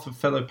path of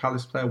fellow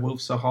Palace player Wilf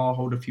Zaha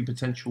hold a few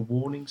potential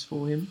warnings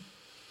for him?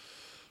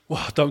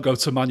 Well, don't go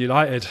to Man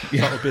United.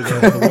 Yeah. That would be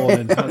the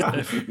warning.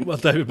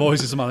 David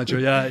Moyes is the manager.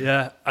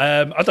 Yeah.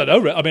 I don't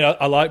know. I mean,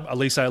 I like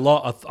Elise a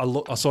lot.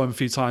 I saw him a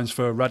few times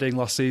for Reading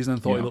last season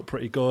and thought he looked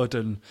pretty good.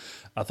 And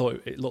I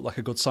thought it looked like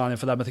a good signing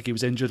for them. I think he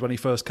was injured when he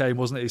first came,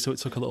 wasn't he? So it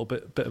took a little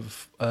bit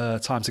of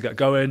time to get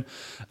going.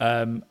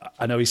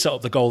 I know he set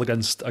up the goal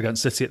against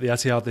City at the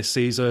Etihad this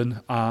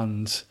season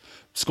and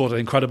scored an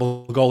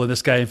incredible goal in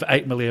this game for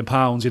 £8 million.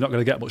 You're not going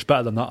to get much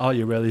better than that, are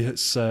you, really?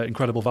 It's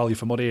incredible value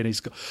for money, and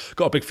he's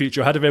got a big future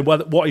ahead of him.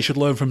 What he should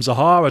learn from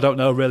Zaha, I don't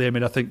know, really. I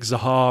mean, I think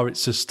Zaha,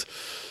 it's just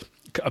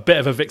a bit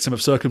of a victim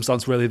of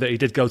circumstance, really, that he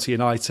did go to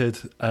United,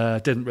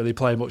 didn't really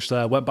play much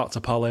there, went back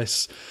to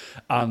Palace,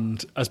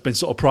 and has been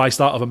sort of priced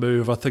out of a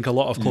move. I think a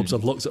lot of clubs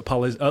have looked at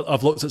Palace,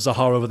 have looked at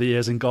Zaha over the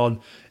years and gone,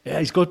 yeah,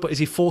 he's good, but is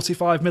he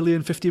 45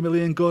 million, 50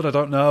 million good? I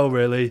don't know,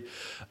 really.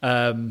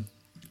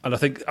 And I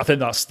think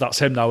that's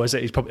him now, is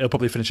it? He'll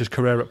probably finish his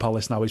career at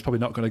Palace now. He's probably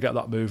not going to get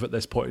that move at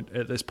this point.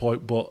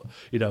 But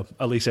you know,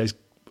 Elise's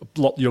a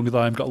lot younger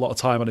than him, got a lot of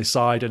time on his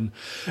side, and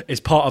is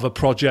part of a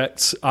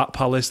project at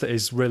Palace that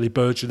is really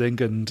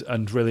burgeoning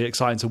and really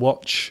exciting to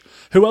watch.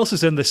 Who else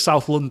is in this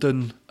South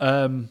London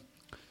vein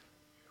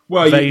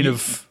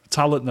of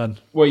talent? Then,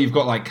 well, you've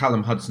got like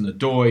Callum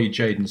Hudson-Odoi,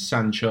 Jadon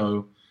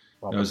Sancho.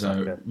 There was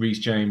Reece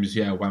James,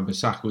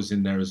 Wan-Bissaka was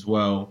in there as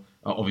well.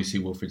 Obviously,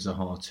 Wilfried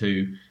Zaha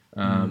too.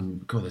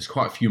 God, there's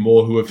quite a few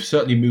more who have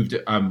certainly moved.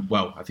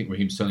 I think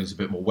Raheem Sterling's a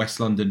bit more West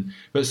London,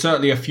 but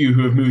certainly a few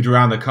who have moved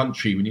around the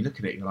country. When you look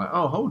at it, you're like,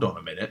 oh, hold on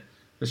a minute.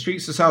 The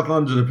streets of South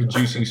London are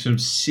producing some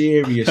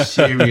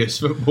serious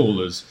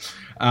footballers.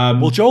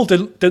 Well, Joel,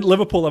 didn't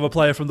Liverpool have a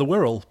player from the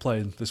Wirral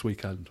playing this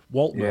weekend?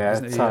 Waltman, yeah,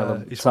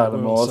 isn't he? Tyler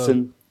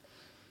Morton.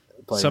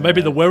 So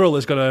maybe the Wirral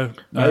is going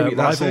to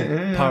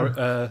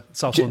rival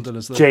South London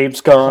as the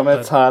James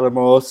Garner, Tyler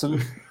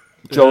Morton.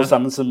 Joel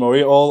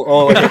Sanderson-Murray,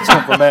 all a bit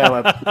from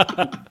there.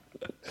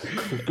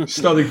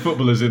 Stunning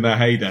footballers in their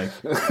heyday.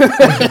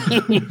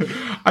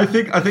 I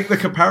think the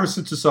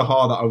comparison to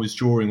Zaha that I was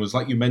drawing was,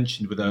 like you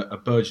mentioned, with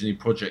a burgeoning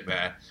project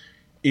there,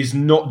 is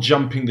not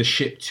jumping the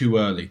ship too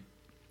early.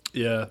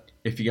 Yeah.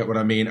 If you get what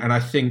I mean. And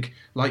I think,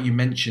 like you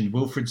mentioned,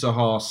 Wilfried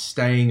Zaha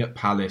staying at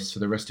Palace for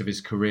the rest of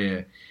his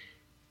career,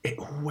 it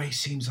always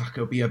seems like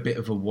it'll be a bit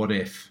of a what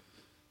if.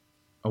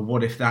 A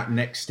what if that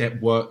next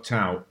step worked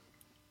out.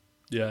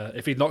 Yeah,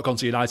 if he'd not gone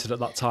to United at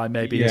that time,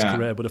 maybe his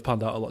career would have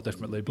panned out a lot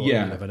differently. But you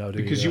never know, do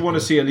you? Because you want to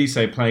see Elise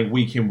playing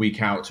week in,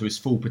 week out to his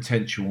full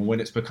potential, and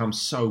when it's become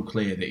so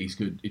clear that he's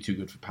too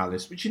good for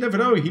Palace, which you never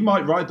know, he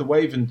might ride the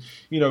wave and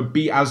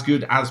be as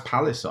good as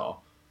Palace are.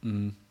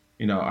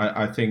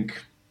 I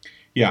think,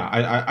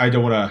 I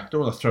don't want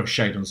to throw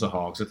shade on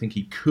Zaha because I think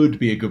he could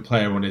be a good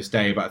player on his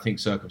day, but I think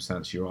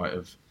circumstance, you're right,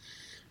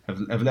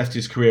 have left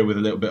his career with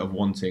a little bit of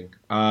wanting.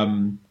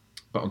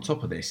 But on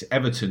top of this,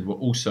 Everton were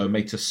also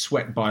made to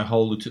sweat by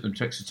Hull, who took them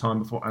to extra time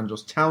before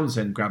Andros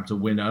Townsend grabbed a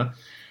winner.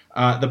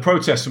 The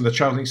protests from the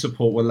travelling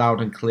support were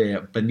loud and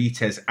clear.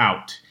 Benitez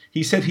out.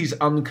 He said he's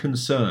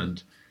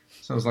unconcerned.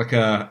 Sounds like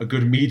a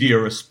good media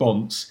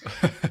response.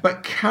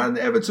 But can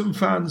Everton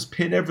fans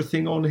pin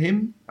everything on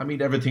him? I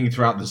mean, everything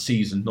throughout the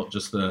season, not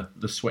just the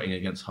sweating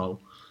against Hull.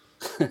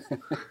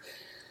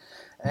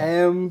 I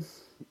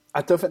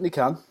don't think they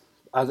can.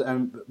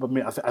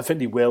 I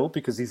think he will,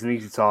 because he's an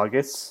easy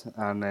target,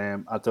 and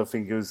I don't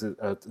think it was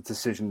a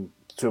decision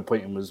to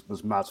appoint him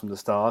was mad from the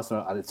start,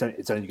 and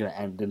it's only going to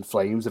end in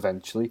flames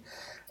eventually.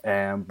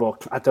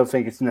 But I don't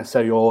think it's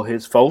necessarily all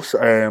his fault.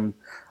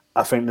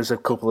 I think there's a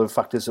couple of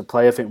factors at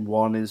play. I think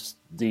one is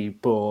the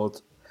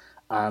board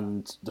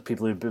and the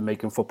people who've been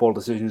making football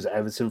decisions at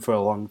Everton for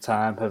a long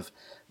time have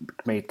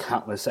made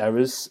countless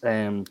errors. They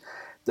had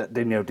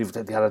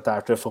a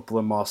director of football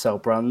in Marcel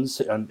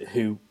Brands, and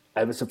who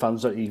Everton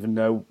fans don't even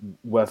know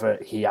whether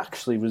he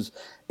actually was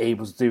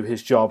able to do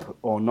his job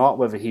or not,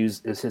 whether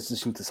is his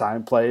decision to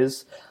sign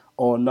players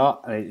or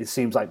not. And it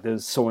seems like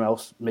there's someone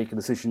else making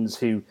decisions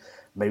who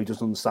maybe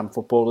doesn't understand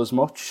football as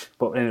much.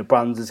 But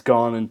Brands is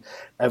gone, and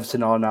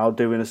Everton are now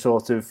doing a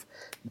sort of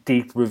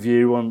deep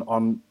review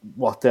on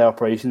what their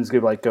operations are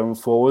going to be like going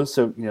forward.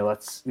 So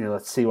let's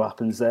see what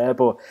happens there.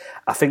 But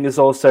I think there's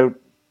also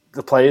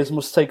the players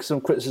must take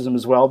some criticism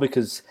as well,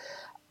 because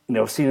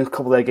I've seen a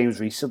couple of their games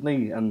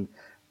recently, and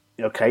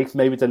okay,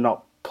 maybe they're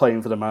not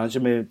playing for the manager,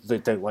 maybe they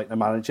don't like the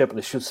manager, but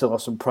they should still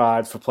have some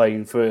pride for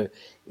playing for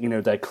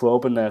their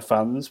club and their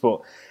fans.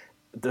 But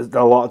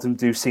a lot of them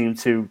do seem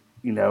to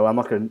I'm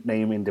not going to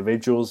name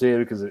individuals here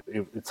because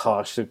it's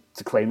harsh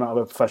to claim that of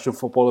a professional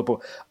footballer, but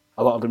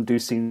a lot of them do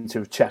seem to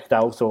have checked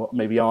out or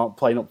maybe aren't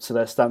playing up to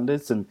their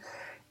standards. And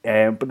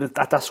but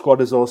that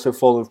squad is also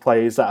full of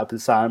players that have been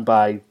signed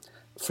by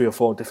 3 or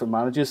 4 different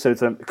managers, so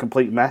it's a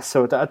complete mess.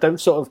 So I don't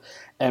sort of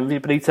envy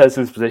Benitez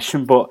in his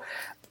position, but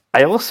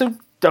I also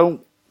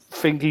don't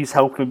think he's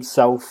helping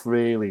himself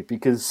really,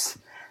 because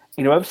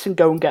Everton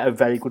go and get a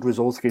very good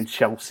result against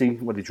Chelsea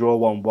where they draw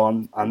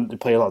 1-1 and they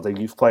play a lot of their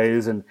youth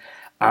players and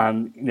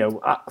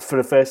for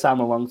the first time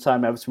in a long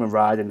time, Everton were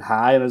riding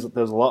high, and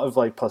there's a lot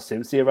of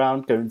positivity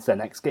around going to their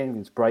next game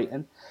against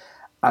Brighton.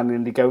 And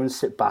then they go and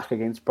sit back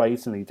against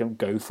Brighton and they don't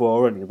go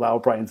for it and they allow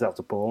Brighton to have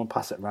the ball and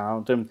pass it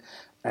around them.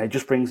 And it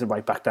just brings them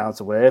right back down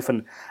to earth.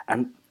 And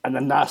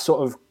then that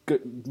sort of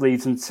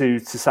leads into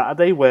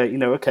Saturday where,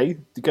 okay,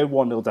 they go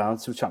 1-0 down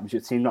to a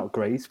championship team, not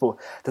great, but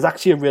there's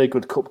actually a really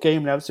good cup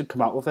game and Everton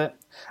come out with it.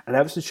 And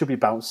Everton should be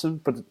bouncing,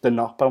 but they're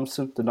not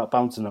bouncing. They're not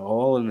bouncing at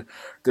all. And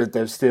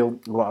there's still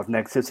a lot of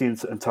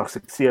negativity and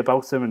toxicity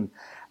about them. And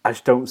I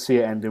just don't see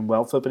it ending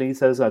well for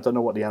Benitez. I don't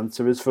know what the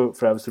answer is for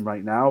Everton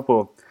right now,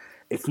 but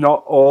it's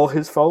not all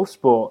his fault,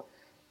 but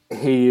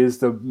he is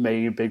the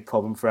main big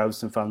problem for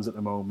Everton fans at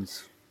the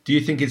moment. Do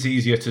you think it's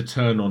easier to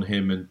turn on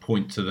him and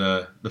point to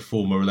the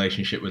former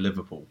relationship with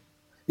Liverpool?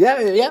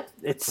 Yeah.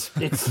 It's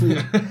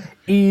the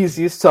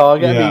easiest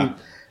target. Yeah. I mean,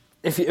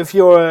 if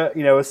you're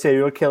a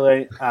serial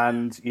killer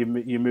and you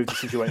move the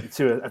situation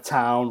to a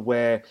town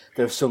where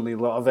there's suddenly a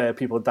lot of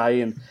people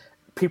dying,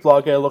 people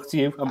are going to look to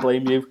you and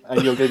blame you,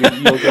 and you're going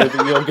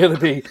to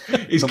be.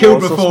 He's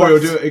killed before. He'll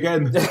do it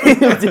again.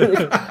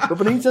 But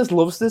Benitez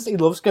loves this. He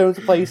loves going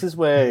to places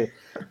where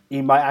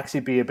he might actually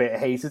be a bit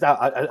hated.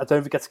 I don't know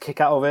if he gets a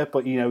kick out of it,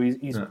 but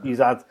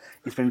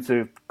he's been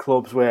to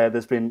clubs where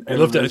there's been. He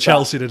loved it at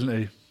Chelsea, didn't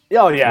he?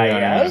 Oh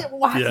yeah.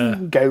 Why do you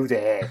even go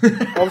there?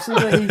 Obviously,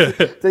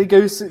 then he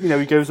goes.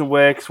 He goes and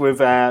works with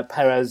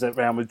Perez at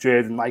Real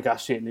Madrid and Mike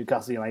Ashley at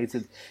Newcastle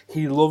United.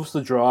 He loves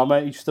the drama.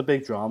 He's just a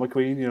big drama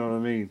queen. You know what I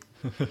mean?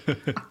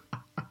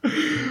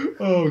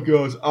 Oh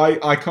god,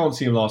 I can't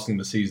see him lasting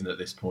the season at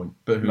this point.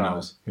 But who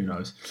knows? Who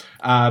knows?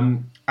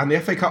 And the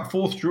FA Cup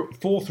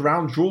fourth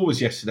round draw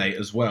was yesterday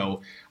as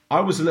well.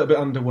 I was a little bit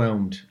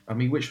underwhelmed. I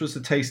mean, which was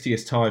the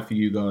tastiest tie for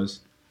you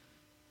guys?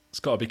 It's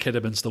got to be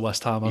Kidderminster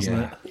West Ham, hasn't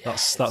it?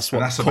 That's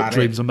what cup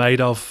dreams are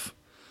made of.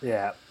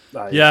 Yeah.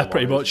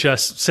 Pretty much.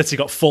 Yes, City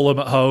got Fulham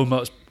at home.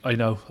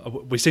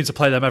 We seem to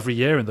play them every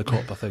year in the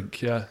cup. I think.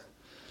 Yeah.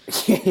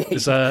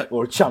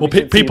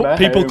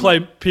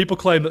 People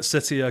claim that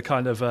City are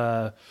kind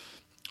of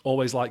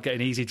always like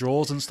getting easy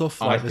draws and stuff.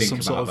 Like there's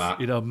some sort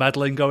of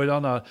meddling going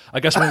on.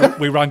 I guess when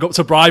we rang up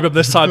to bribe them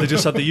this time, they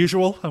just said the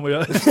usual, and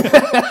we'll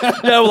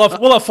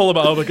have Fulham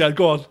at home again.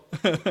 Go on.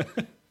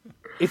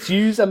 It's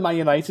used, and Man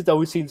United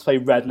always seem to play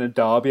Reading and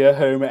Derby at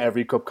home at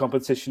every cup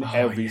competition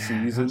every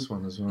season. That's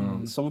one as well.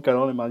 There's something going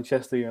on in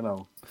Manchester,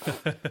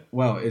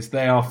 Well,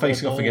 they are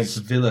facing off against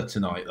Villa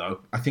tonight, though.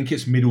 I think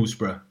it's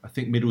Middlesbrough. I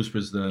think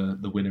Middlesbrough's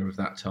the winner of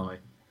that tie,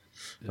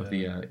 of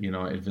the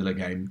United Villa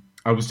game.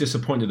 I was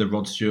disappointed that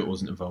Rod Stewart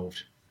wasn't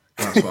involved.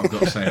 That's what I've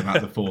got to say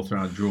about the fourth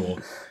round draw.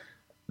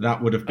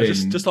 That would have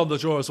been just on the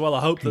draw as well.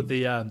 I hope that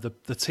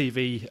the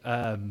TV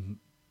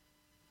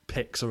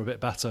picks are a bit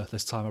better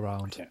this time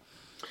around. Yeah.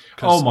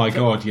 Oh my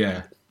god,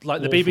 yeah.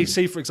 Like the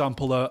BBC, for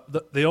example,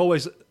 they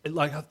always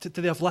did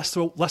they have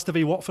Leicester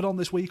v Watford on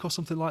this week or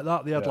something like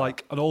that? They had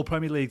an all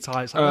Premier League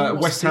tie.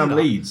 West Ham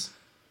Leeds.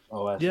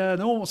 Yeah,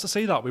 no one wants to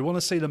see that. We want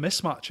to see the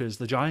mismatches,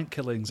 the giant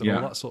killings, and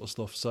all that sort of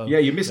stuff. So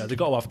you missed. They've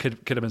got to have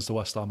Kidderminster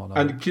West Ham on.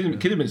 And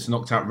Kidderminster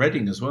knocked out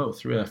Reading as well,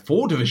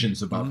 4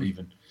 divisions above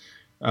even.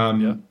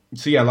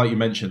 So like you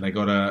mentioned, they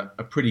got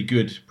a pretty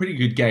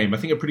good game. I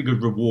think a pretty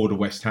good reward of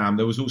West Ham.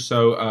 There was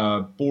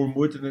also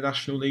Bournemouth in the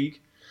National League.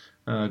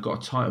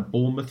 Got a tie at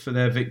Bournemouth for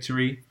their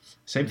victory.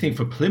 Same thing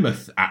for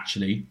Plymouth,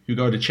 actually, who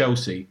go to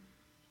Chelsea,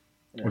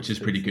 which is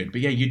pretty good. But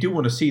yeah, you do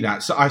want to see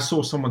that. So I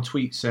saw someone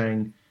tweet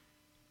saying,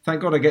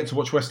 "Thank God I get to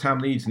watch West Ham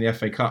Leeds in the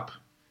FA Cup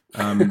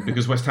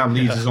because West Ham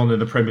Leeds is on in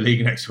the Premier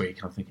League next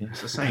week." I'm thinking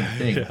it's the same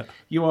thing. Yeah.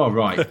 You are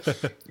right.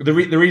 The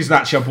reason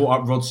actually I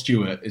brought up Rod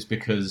Stewart is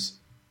because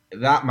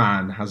that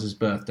man has his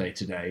birthday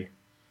today,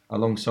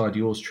 alongside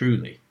yours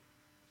truly.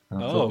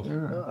 And I thought,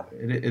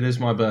 it is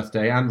my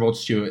birthday and Rod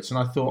Stewart's, and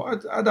I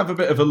thought I'd have a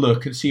bit of a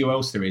look and see who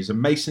else there is.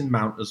 And Mason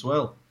Mount as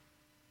well.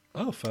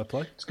 Oh, fair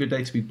play. It's a good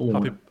day to be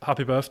born.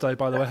 Happy birthday,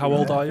 by the way. How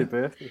old are you?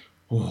 Birthday.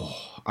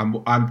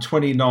 I'm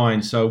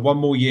 29, so one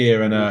more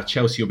year and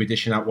Chelsea will be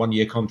dishing out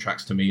 1-year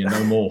contracts to me and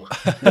no more.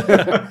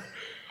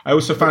 I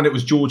also found it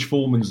was George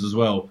Foreman's as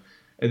well.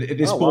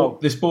 This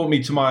brought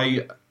me to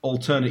my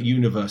alternate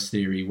universe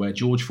theory where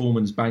George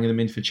Foreman's banging them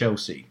in for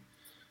Chelsea.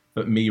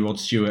 But me, Rod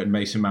Stewart, and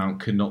Mason Mount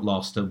could not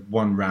last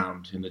one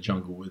round in the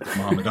jungle with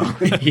Muhammad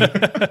Ali.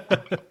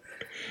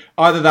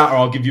 Either that, or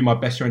I'll give you my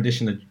best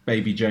rendition of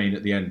Baby Jane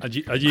at the end. And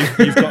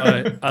you've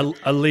got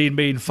a lean,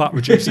 mean,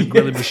 fat-reducing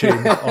grilling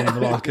machine on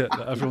the market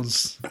that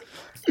everyone's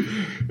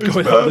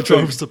going out the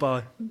droves to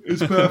buy.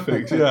 It's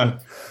perfect, yeah.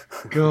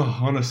 God,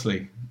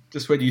 honestly.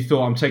 Just when you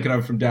thought I'm taking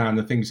over from Dan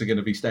and things are going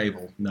to be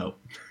stable. No.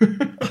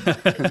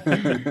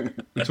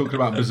 We're talking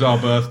about bizarre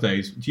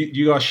birthdays. Do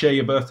you guys share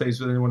your birthdays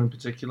with anyone in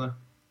particular?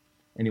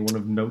 Anyone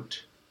of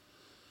note?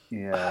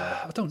 Yeah.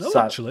 I don't know,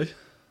 actually.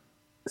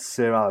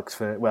 Sir Alex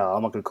Ferguson. Well,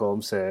 I'm not going to call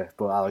him Sir,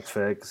 but Alex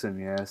Ferguson,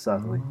 yeah,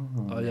 sadly.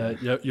 Oh,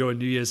 yeah. You're a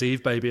New Year's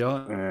Eve baby,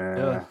 aren't you?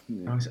 Yeah.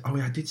 Oh,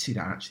 yeah, I did see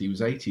that, actually. He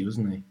was 80,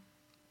 wasn't he?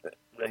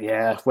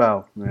 Yeah,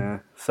 well, yeah,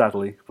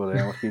 sadly, but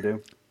what can you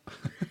do?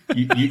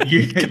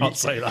 You can't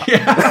say that.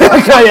 Yeah,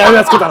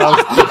 let's get that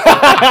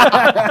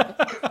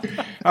out.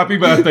 Happy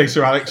birthday,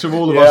 Sir Alex, from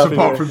all of us,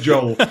 apart from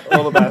Joel.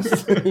 All the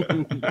best.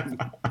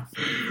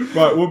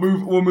 Right,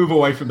 we'll move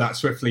away from that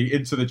swiftly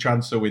into the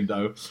transfer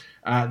window.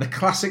 The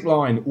classic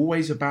line,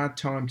 always a bad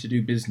time to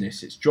do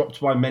business. It's dropped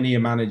by many a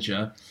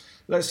manager.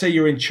 Let's say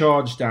you're in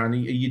charge, Dan. Are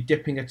you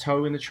dipping a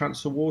toe in the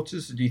transfer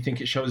waters, or do you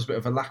think it shows a bit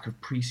of a lack of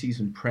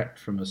pre-season prep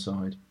from a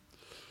side?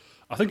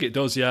 I think it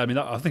does, yeah. I mean,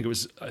 I think it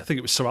was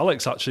Sir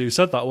Alex actually who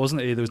said that,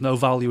 wasn't he? There was no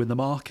value in the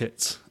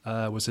market,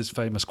 was his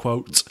famous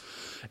quote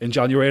in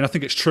January, and I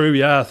think it's true.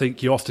 Yeah, I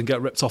think you often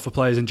get ripped off for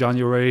players in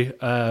January.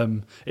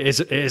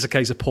 It is a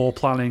case of poor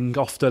planning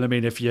often. I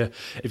mean, if you're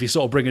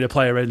sort of bringing a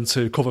player in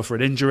to cover for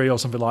an injury or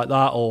something like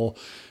that, or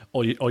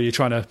you're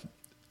trying to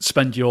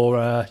spend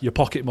your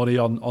pocket money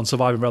on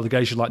surviving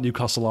relegation like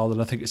Newcastle are, then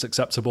I think it's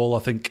acceptable. I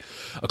think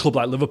a club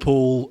like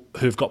Liverpool,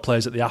 who've got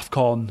players at the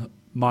AFCON,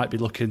 might be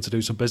looking to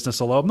do some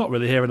business, although I'm not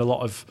really hearing a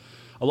lot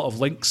of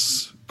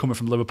links coming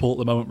from Liverpool at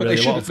the moment. But really,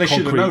 they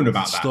should have known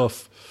about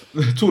stuff.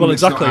 That. Well,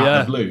 exactly, not out yeah.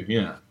 of the blue,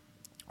 yeah.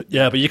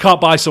 Yeah, but you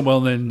can't buy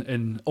someone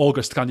in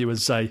August, can you,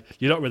 and say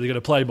you're not really going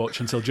to play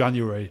much until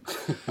January.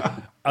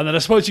 And then I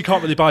suppose you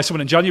can't really buy someone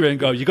in January and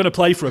go, you're going to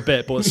play for a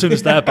bit, but as soon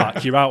as they're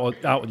back, you're out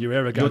on your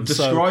ear again. You're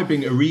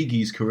describing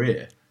Origi's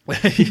career.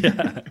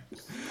 Yeah.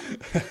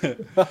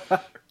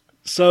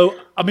 So,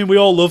 I mean, we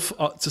all love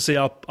to see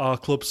our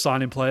club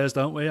signing players,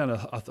 don't we? And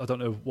I don't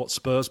know what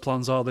Spurs'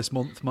 plans are this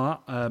month,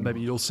 Matt.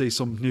 Maybe you'll see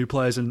some new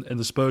players in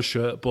the Spurs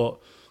shirt, but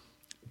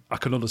I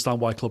can understand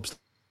why clubs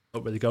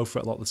don't really go for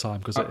it a lot of the time,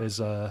 because it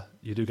is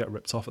you do get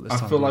ripped off at this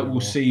time. I feel like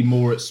we'll see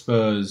more at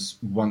Spurs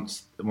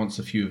once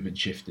a few have been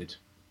shifted.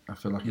 I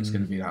feel like it's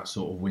going to be that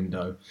sort of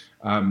window.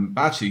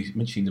 But actually,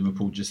 mentioning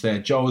Liverpool just there,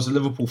 Joe, as a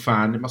Liverpool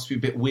fan, it must be a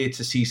bit weird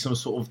to see some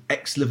sort of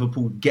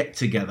ex-Liverpool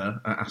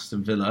get-together at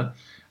Aston Villa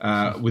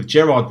with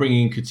Gerrard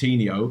bringing in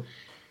Coutinho.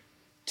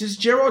 Does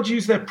Gerrard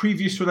use their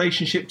previous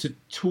relationship to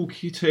talk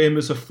to him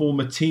as a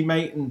former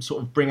teammate and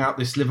sort of bring out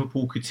this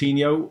Liverpool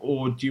Coutinho?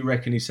 Or do you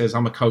reckon he says,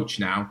 I'm a coach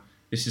now,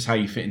 this is how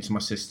you fit into my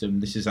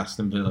system, this is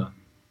Aston Villa?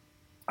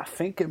 I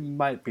think it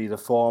might be the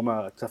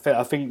former.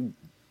 I think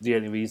the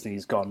only reason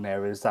he's gone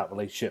there is that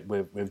relationship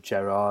with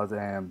Gerrard.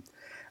 And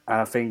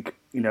I think,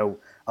 a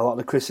lot of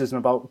the criticism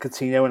about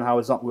Coutinho and how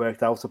it's not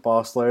worked out at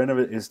Barcelona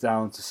is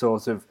down to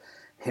sort of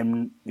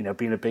him,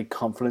 being a big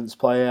confidence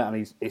player,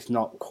 and he's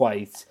not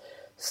quite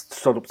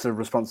stood up to the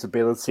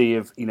responsibility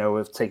of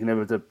taking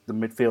over the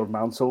midfield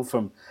mantle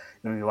from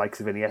the likes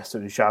of Iniesta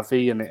and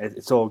Xavi, and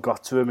it's all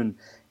got to him. And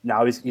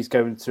now he's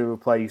going to a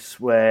place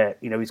where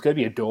he's going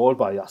to be adored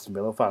by Aston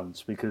Villa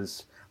fans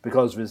because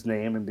of his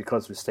name and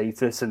because of his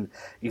status, and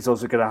he's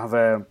also going to have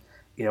a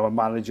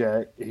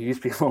manager who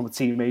used to be a former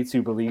teammate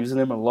who believes in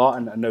him a lot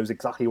and knows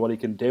exactly what he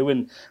can do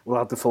and will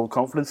have the full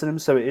confidence in him.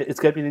 So it's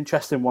going to be an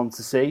interesting one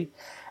to see.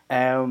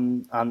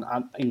 And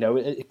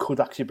it could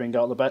actually bring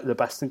out the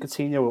best in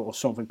Coutinho or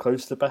something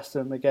close to the best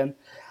in him again.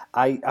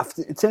 In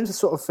terms of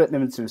sort of fitting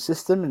him into a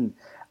system, and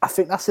I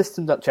think that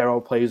system that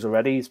Gerrard plays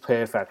already is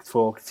perfect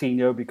for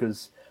Coutinho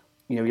because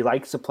he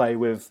likes to play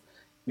with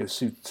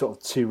sort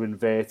of two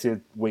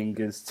inverted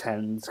wingers,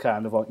 tens,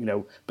 kind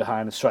of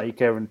behind the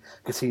striker, and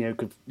Coutinho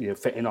could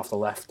fit in off the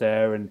left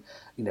there and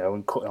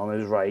and cut on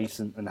his right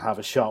and have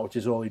a shot, which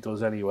is all he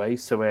does anyway.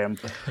 So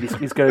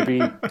he's going to be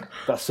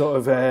that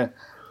sort of.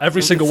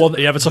 Every single one that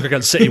he ever took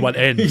against City went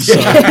in. So.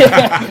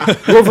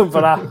 Love him for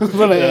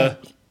that.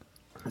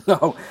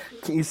 No,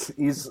 he's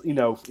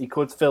he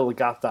could fill the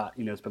gap that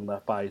has been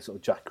left by sort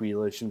of Jack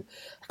Grealish, and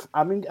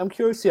I'm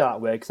curious to see how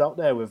that works out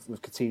there with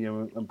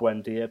Coutinho and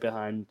Buendia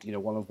behind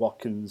one of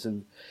Watkins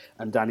and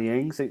Danny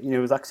Ings. It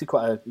was actually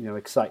quite a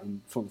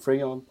exciting front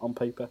three on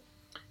paper.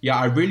 Yeah,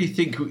 I really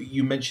think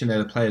you mentioned there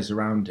the players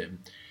around him.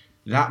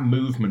 That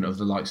movement of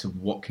the likes of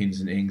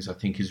Watkins and Ings, I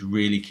think, is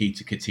really key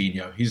to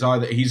Coutinho.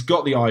 He's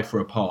got the eye for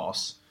a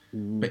pass,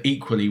 but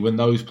equally, when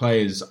those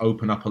players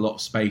open up a lot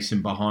of space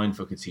in behind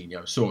for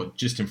Coutinho, sort of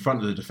just in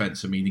front of the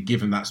defence, and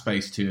give him that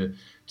space to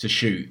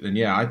shoot,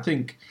 then I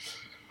think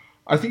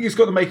it's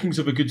got the makings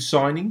of a good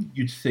signing.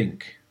 You'd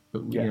think,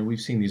 but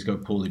we've seen these go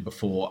poorly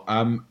before.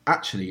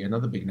 Actually,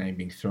 another big name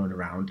being thrown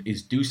around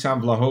is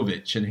Dusan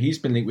Vlahovic, and he's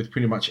been linked with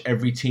pretty much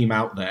every team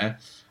out there.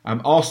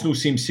 Arsenal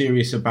seem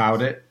serious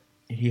about it.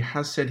 He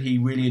has said he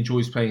really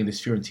enjoys playing in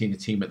this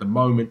Fiorentina team at the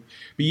moment,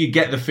 but you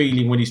get the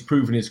feeling when he's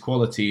proven his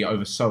quality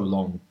over so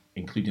long,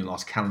 including the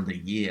last calendar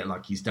year,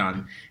 like he's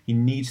done, he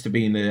needs to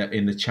be in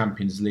the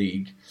Champions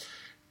League.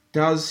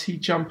 Does he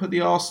jump at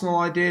the Arsenal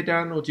idea,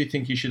 Dan, or do you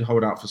think he should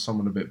hold out for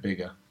someone a bit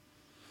bigger?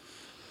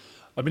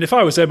 I mean, if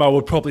I was him, I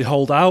would probably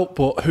hold out,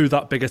 but who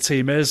that bigger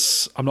team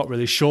is, I'm not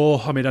really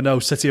sure. I mean, I know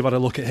City have had a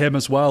look at him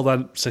as well.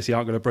 Then City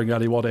aren't going to bring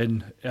anyone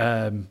in.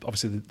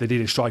 Obviously, they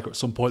need a striker at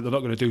some point. They're not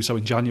going to do so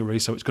in January,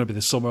 so it's going to be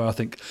this summer. I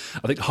think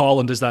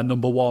Haaland is their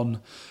number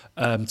one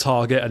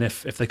target, and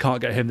if they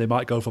can't get him, they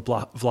might go for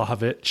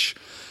Vlahovic.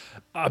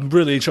 I'm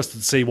really interested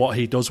to see what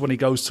he does when he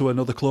goes to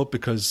another club,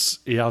 because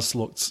he has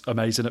looked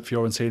amazing at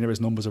Fiorentina. His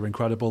numbers are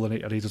incredible,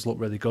 and he does look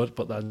really good.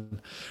 But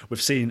then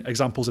we've seen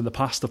examples in the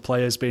past of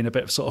players being a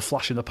bit of sort of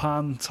flash in the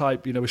pan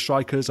type, with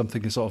strikers. I'm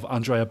thinking sort of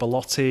Andrea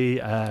Bellotti,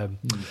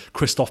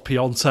 Christoph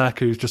Piontek,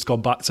 who's just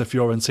gone back to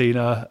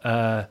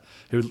Fiorentina,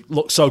 who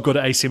looked so good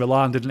at AC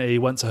Milan, didn't he? He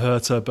went to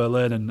Hertha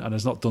Berlin and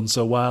has not done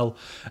so well.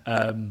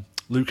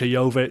 Luka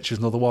Jovic is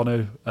another one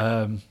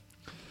who...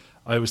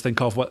 I always think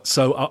of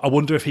so I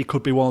wonder if he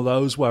could be one of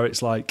those where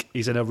it's like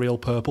he's in a real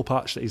purple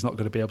patch that he's not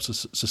going to be able to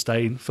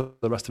sustain for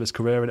the rest of his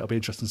career, and it'll be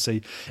interesting to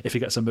see if he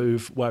gets a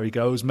move where he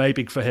goes.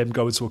 Maybe for him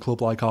going to a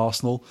club like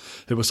Arsenal,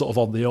 who are sort of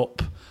on the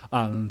up,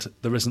 and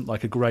there isn't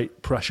like a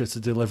great pressure to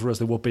deliver as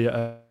there would be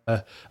at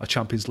a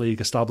Champions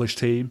League established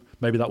team.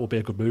 Maybe that would be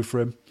a good move for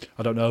him.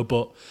 I don't know,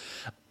 but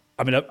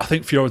I mean, I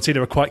think Fiorentina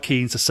are quite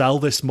keen to sell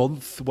this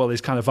month. Well,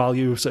 his kind of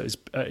value is at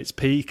its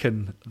peak,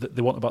 and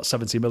they want about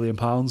 £70 million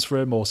for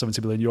him, or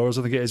 70 million euros,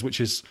 I think it is, which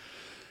is,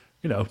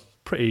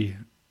 pretty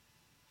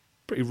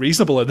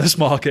reasonable in this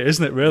market,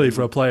 isn't it? Really,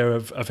 for a player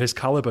of his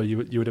caliber, you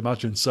would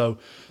imagine. So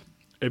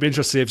it'd be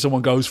interesting to see if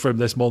someone goes for him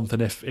this month,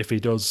 and if he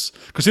does.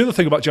 Because the other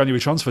thing about January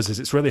transfers is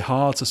it's really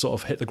hard to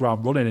sort of hit the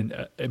ground running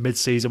in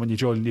mid-season when you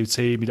join a new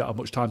team. You don't have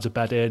much time to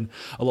bed in.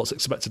 A lot's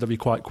expected of you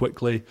quite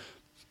quickly.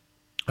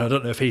 I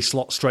don't know if he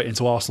slots straight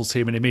into Arsenal's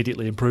team and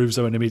immediately improves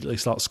them and immediately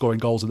starts scoring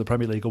goals in the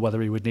Premier League, or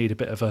whether he would need a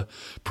bit of a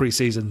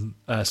pre-season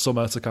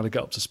summer to kind of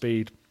get up to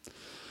speed.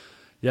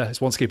 Yeah, it's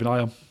one to keep an eye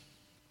on.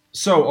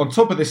 So, on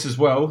top of this as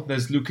well,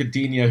 there's Luca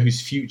Digne, whose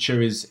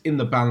future is in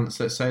the balance,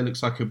 let's say. It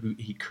looks like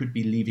he could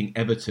be leaving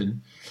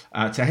Everton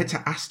to head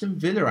to Aston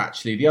Villa,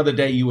 actually. The other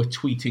day you were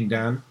tweeting,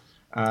 Dan,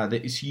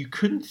 that you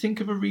couldn't think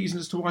of a reason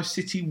as to why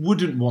City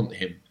wouldn't want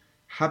him.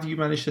 Have you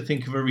managed to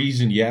think of a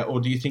reason yet, or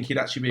do you think he'd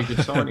actually be a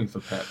good signing for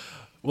Pep?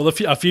 Well,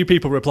 a few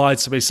people replied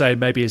to me saying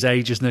maybe his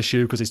age is an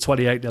issue because he's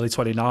 28, nearly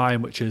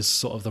 29, which is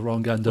sort of the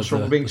wrong end of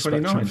the being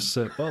 29?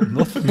 Well,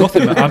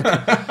 nothing.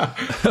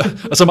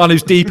 As a man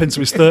who's deep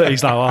into his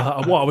 30s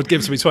now, what I would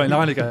give to be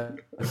 29 again.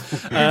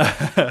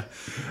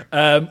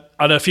 And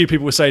a few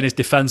people were saying his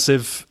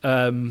defensive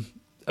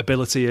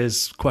ability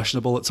is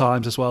questionable at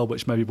times as well,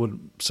 which maybe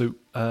wouldn't suit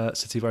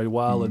City very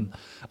well. And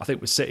I think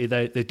with City,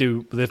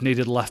 they've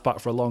needed a left back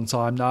for a long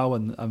time now,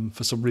 and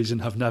for some reason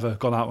have never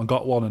gone out and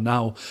got one. And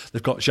now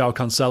they've got João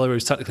Cancelo,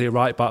 who's technically a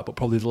right back, but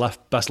probably the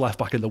best left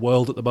back in the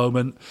world at the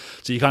moment.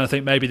 So you kind of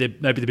think maybe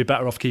they'd be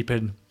better off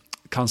keeping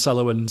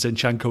Cancelo and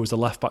Zinchenko as the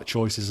left back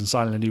choices and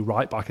signing a new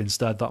right back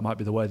instead. That might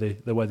be the way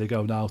they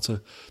go now to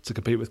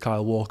compete with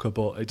Kyle Walker,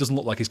 but it doesn't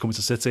look like he's coming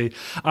to City.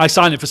 I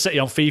signed him for City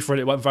on FIFA and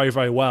it went very,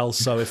 very well.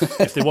 So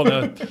if they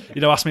want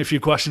to ask me a few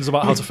questions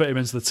about how to fit him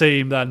into the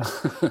team, then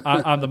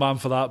I'm the man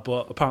for that.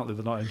 But apparently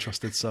they're not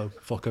interested, so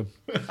fuck them.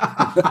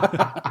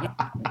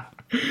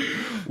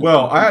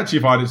 Well, I actually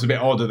find it's a bit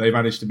odd that they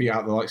managed to beat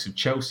out the likes of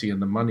Chelsea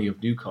and the money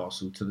of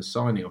Newcastle to the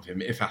signing of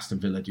him, if Aston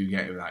Villa do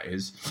get him, that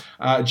is.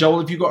 Joel,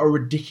 have you got a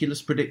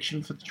ridiculous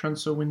prediction for the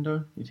transfer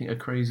window? You think a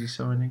crazy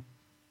signing?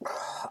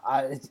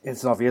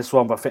 It's an obvious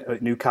one, but I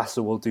think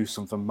Newcastle will do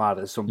something mad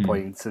at some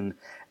point, and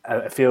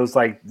it feels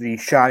like the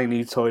shiny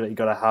new toy that you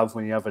got to have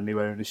when you have a new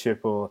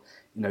ownership, or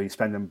you're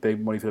spending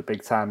big money for the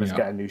big time, is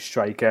get a new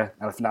striker,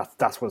 and I think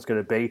that's what it's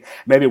going to be.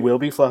 Maybe it will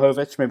be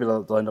Vlahovic. Maybe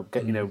they'll end up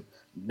getting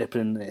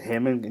nipping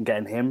him and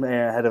getting him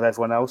ahead of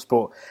everyone else.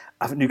 But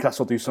I think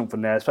Newcastle will do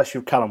something there, especially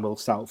if Callum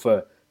Wilson out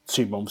for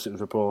 2 months. It was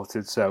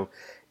reported, so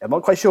I'm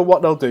not quite sure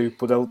what they'll do,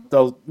 but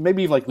they'll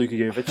maybe even like Luka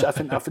Jovic.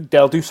 I think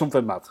they'll do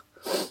something mad.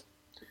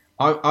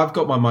 I've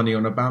got my money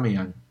on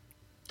Aubameyang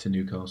to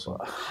Newcastle.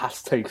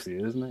 That's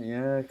tasty, isn't it?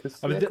 Yeah.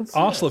 I mean,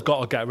 Arsenal have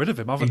got to get rid of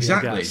him, haven't they?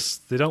 Exactly.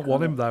 They don't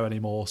want him there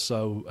anymore,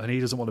 and he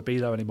doesn't want to be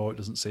there anymore, it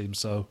doesn't seem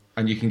so.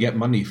 And you can get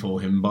money for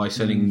him by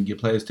selling your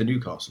players to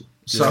Newcastle.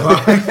 So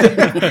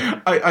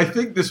I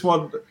think this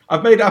one,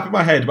 I've made it up in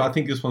my head, but I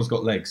think this one's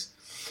got legs.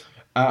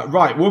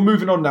 Right, we're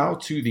moving on now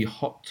to the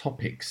hot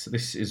topics.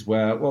 This is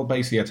where, well,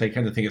 basically I take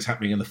anything that's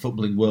happening in the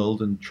footballing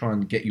world and try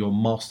and get your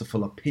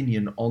masterful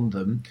opinion on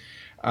them.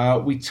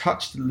 We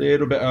touched a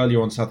little bit earlier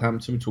on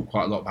Southampton. We talked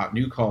quite a lot about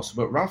Newcastle,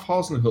 but Ralph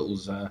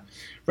Hasenhüttl's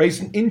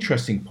raised an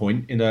interesting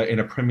point in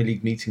a Premier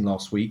League meeting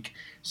last week,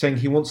 saying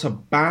he wants a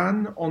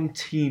ban on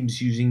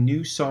teams using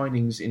new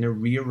signings in a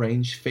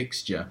rearranged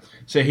fixture.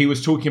 So he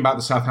was talking about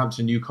the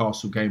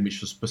Southampton-Newcastle game,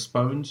 which was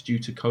postponed due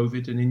to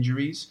COVID and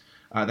injuries.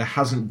 There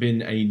hasn't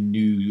been a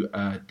new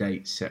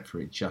date set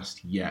for it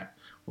just yet.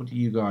 What do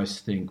you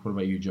guys think? What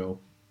about you, Joel?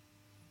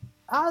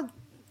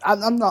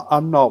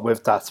 I'm not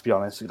with that, to be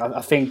honest.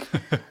 I think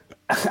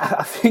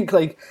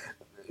like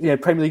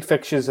Premier League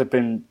fixtures have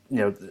been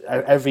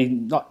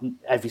not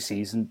every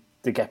season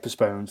they get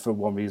postponed for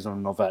one reason or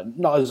another.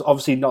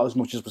 Obviously not as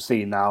much as we're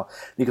seeing now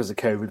because of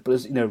COVID,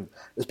 but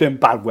there's been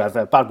bad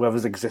weather. Bad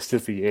weather's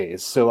existed for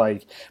years. So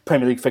like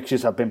Premier League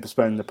fixtures have been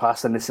postponed in the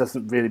past, and this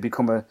hasn't really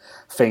become a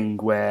thing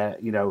where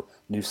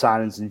new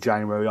signings in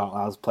January aren't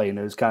allowed to play in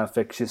those kind of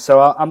fixtures. So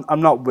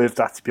I'm not with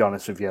that, to be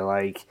honest with you.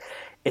 Like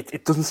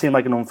it doesn't seem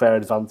like an unfair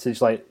advantage.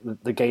 Like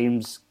the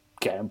games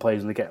getting played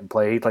and they're getting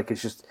played. Like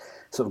it's just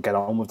sort of get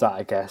on with that,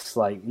 I guess.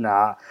 Like,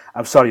 nah,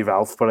 I'm sorry,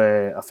 Ralph, but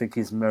I think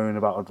he's moaning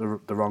about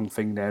the wrong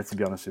thing there, to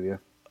be honest with you.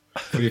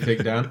 What do you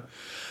think, Dan?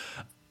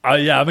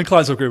 Yeah, I'm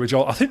inclined to agree with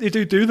Joel. I think they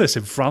do this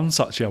in France.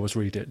 Actually, I was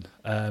reading.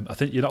 I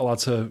think you're not allowed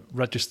to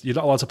register. You're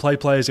not allowed to play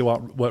players who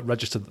weren't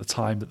registered at the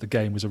time that the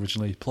game was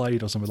originally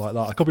played, or something like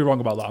that. I could be wrong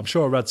about that. I'm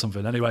sure I read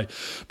something anyway.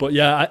 But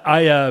yeah,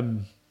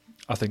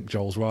 I think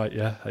Joel's right.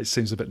 Yeah, it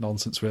seems a bit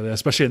nonsense, really,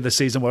 especially in this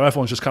season where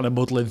everyone's just kind of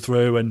muddling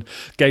through and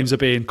games are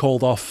being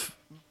called off,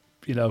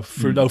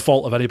 through no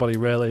fault of anybody,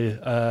 really.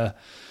 I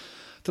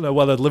don't know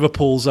whether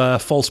Liverpool's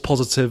false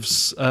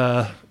positives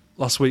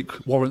last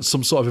week warrants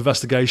some sort of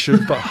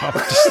investigation, but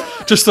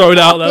I'm just throwing it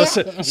out there.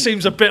 It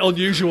seems a bit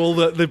unusual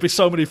that there'd be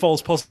so many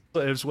false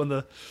positives when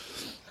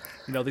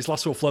these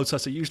lateral flow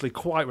tests are usually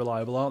quite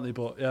reliable, aren't they?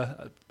 But yeah,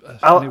 anyway.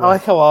 I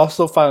like how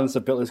Arsenal fans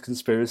have built this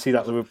conspiracy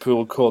that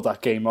Liverpool called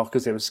that game off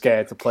because they were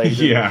scared to play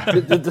them. Yeah,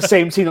 the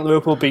same team that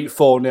Liverpool beat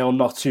 4-0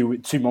 not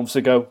two months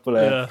ago.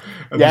 But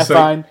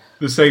fine.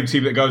 The same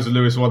team that goes to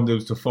Lewis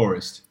Wonders to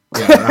Forest.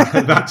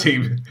 Yeah, that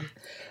team.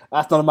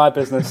 That's none of my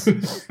business.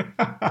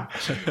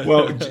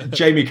 Well,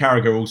 Jamie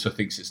Carragher also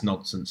thinks it's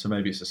nonsense, so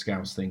maybe it's a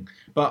Scouts thing.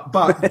 But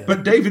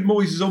David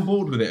Moyes is on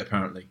board with it,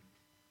 apparently.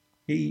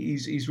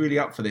 He's really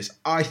up for this.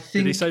 I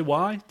think. Did he say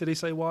why?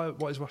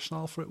 What his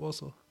rationale for it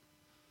was? Or?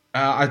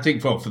 I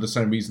think, for the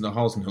same reason that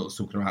Hasenhüttl was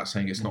talking about,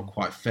 saying it's not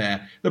quite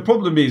fair. The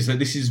problem is that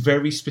this is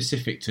very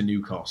specific to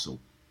Newcastle.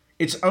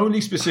 It's only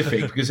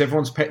specific because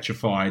everyone's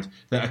petrified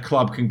that a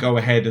club can go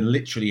ahead and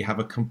literally have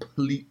a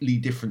completely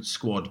different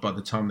squad by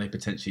the time they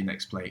potentially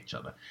next play each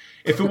other.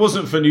 If it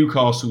wasn't for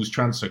Newcastle's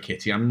transfer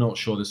kitty, I'm not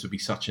sure this would be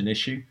such an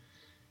issue.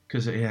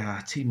 Because,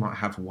 a team might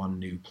have one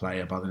new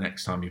player by the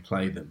next time you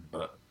play them.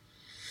 But,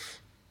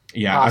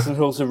 yeah.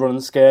 Hasenhüttl's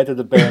running scared of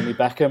the Burnley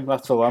Beckham.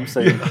 That's all I'm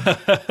saying.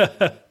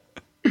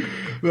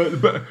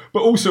 but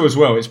also, as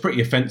well, it's pretty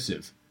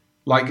offensive.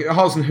 Like,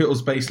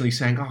 Hasenhüttl's basically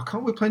saying,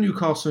 can't we play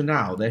Newcastle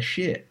now? They're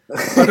shit.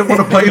 I don't want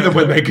to play them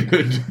when they're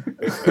good.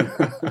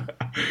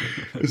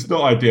 It's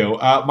not ideal.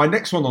 My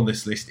next one on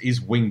this list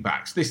is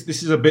wing-backs. This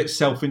is a bit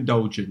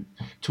self-indulgent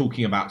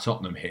talking about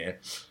Tottenham here,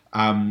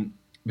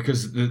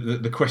 because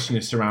the question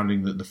is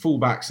surrounding the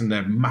full-backs and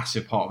they're a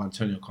massive part of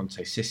Antonio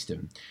Conte's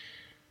system.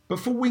 But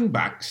for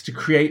wing-backs, to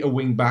create a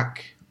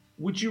wing-back,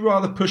 would you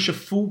rather push a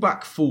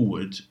full-back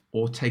forward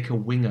or take a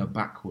winger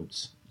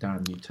backwards?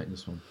 Darren, you take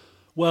this one.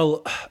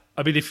 Well,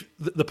 I mean, if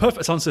the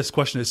perfect answer to this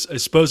question is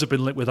Spurs have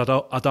been linked with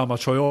Adama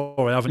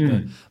Traore, haven't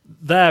you?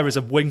 There is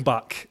a wing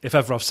back, if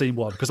ever I've seen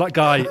one, because that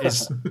guy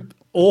is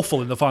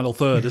awful in the final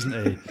third,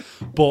 isn't he?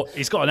 But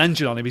he's got an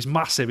engine on him. He's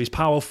massive. He's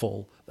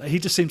powerful. He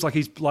just seems like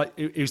he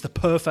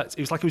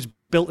was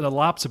built in a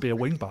lab to be a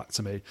wing back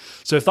to me.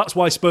 So if that's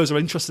why Spurs are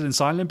interested in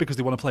signing him because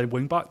they want to play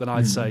wing back, then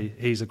I'd say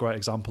he's a great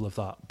example of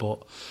that.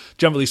 But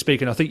generally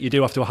speaking, I think you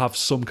do have to have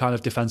some kind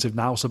of defensive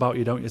nous about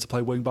you, don't you, to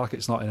play wing back?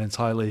 It's not an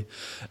entirely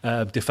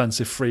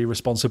defensive free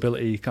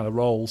responsibility kind of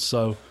role.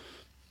 So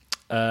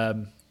I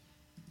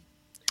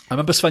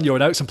remember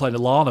Sven-Göran Eriksson playing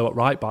Lallana at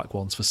right back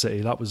once for City.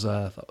 That was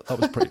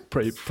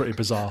pretty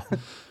bizarre.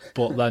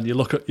 But then you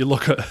look at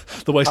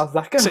the way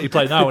City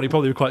play now, and he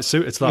probably be quite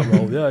suited to that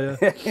role. Yeah.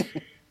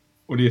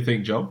 What do you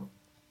think, John?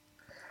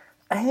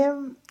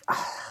 Tough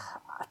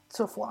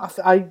one.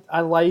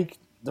 I like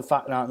the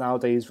fact that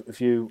nowadays, if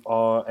you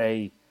are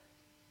a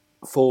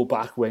full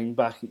back, wing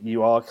back,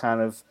 you are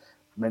kind of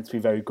meant to be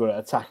very good at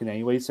attacking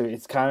anyway. So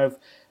it's kind of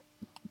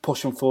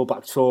pushing full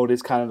back forward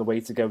is kind of the way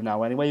to go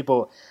now anyway.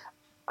 But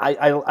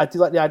I do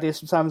like the idea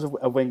sometimes of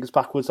wingers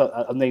backwards.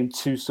 I'll name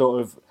two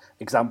sort of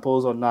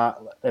examples on that.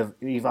 Of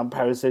Ivan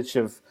Perisic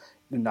of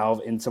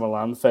Inter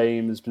Milan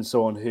fame has been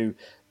someone who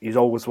he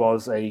always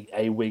was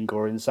a wing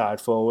or inside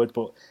forward,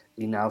 but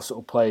he now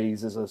sort of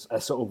plays as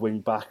a sort of wing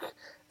back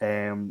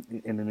in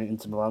an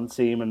Inter Milan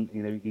team, and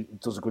he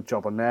does a good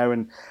job on there.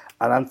 And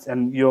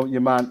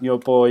your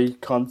boy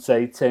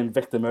Conte turned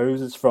Victor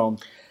Moses from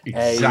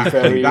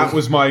exactly that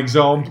was my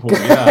example.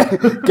 Yeah,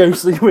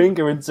 ghostly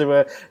winger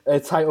into a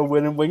title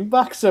winning wing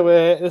back. So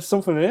there's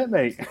something in it,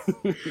 mate.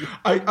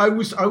 I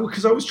was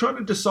trying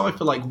to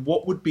decipher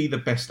what would be the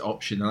best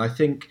option, and I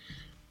think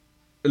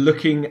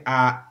looking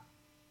at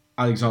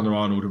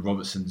Alexander-Arnold and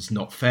Robertson is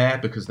not fair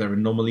because they're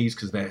anomalies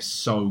because they're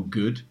so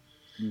good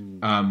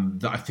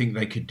that I think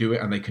they could do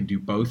it and they can do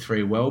both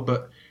very well.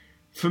 But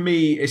for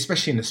me,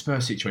 especially in the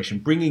Spurs situation,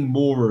 bringing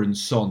Moura and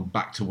Son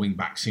back to wing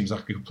back seems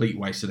like a complete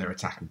waste of their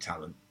attacking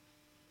talent.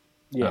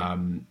 Yeah,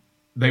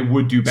 they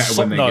would do better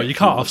when they. No, you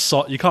can't have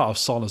Son. You can't have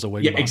Son as a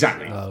wing back.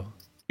 Exactly. No.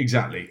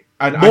 Exactly.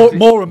 And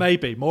Mora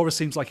maybe. Mora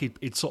seems like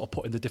he'd sort of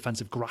put in the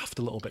defensive graft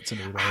a little bit to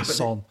me. Whereas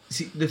Son,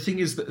 see, the thing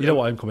is that you don't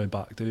want him coming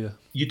back, do you?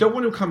 You don't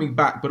want him coming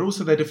back, but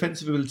also their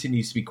defensive ability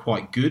needs to be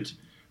quite good.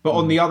 But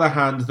on the other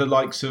hand, the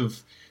likes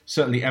of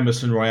certainly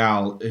Emerson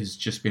Royale has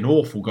just been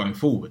awful going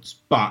forwards,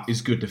 but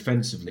is good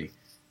defensively.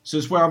 So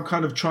it's where I'm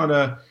kind of trying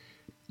to...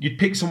 You'd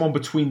pick someone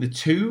between the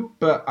two,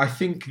 but I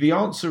think the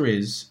answer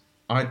is...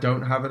 I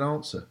don't have an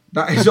answer.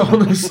 That is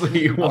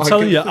honestly what I'm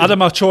telling you, Adam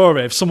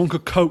Traore, if someone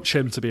could coach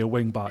him to be a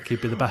wing-back,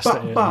 he'd be the best at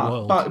it in the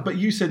world. But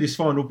you said his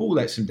final ball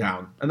lets him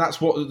down, and that's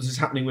what is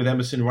happening with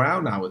Emerson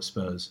Royale now at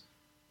Spurs.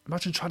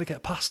 Imagine trying to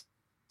get past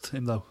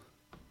him, though.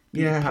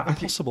 Yeah,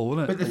 impossible,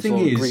 wouldn't it? But the thing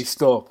is,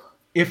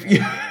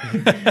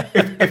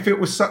 if it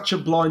was such a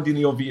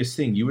blindingly obvious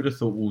thing, you would have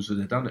thought Wolves would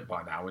have done it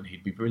by now, and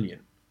he'd be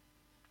brilliant.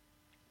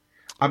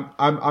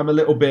 I'm a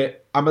little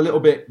bit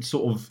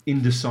sort of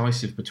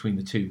indecisive between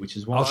the two, which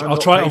is why I'll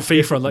try it on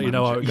FIFA and let you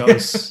know how it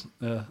goes.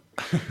 Yeah.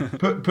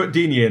 Put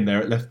Dini in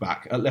there at left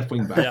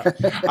wing back.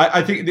 Yeah.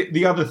 I think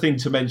the other thing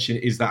to mention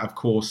is that, of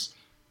course,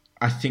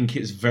 I think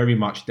it's very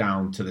much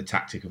down to the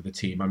tactic of the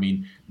team. I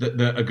mean,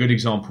 a good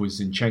example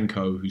is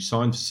Zinchenko, who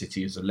signed for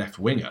City as a left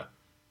winger,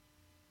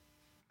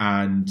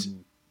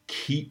 and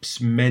keeps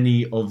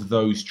many of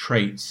those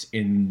traits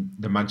in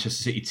the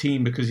Manchester City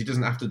team because he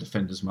doesn't have to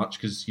defend as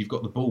much because you've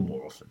got the ball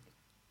more often.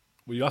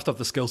 Well, you have to have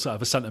the skill set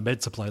of a centre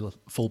mid to play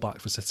full-back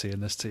for City in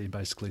this team,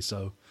 basically.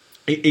 So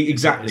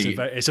exactly,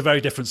 it's a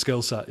very different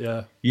skill set.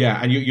 Yeah,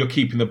 yeah, and you're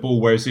keeping the ball.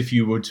 Whereas if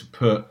you were to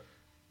put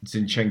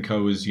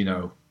Zinchenko as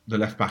the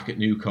left back at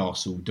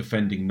Newcastle,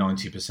 defending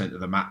 90% of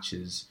the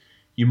matches,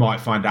 you might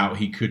find out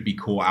he could be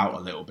caught out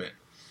a little bit.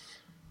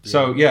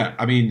 So, yeah,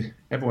 I mean,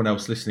 everyone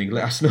else listening,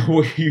 let us know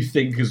what you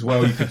think as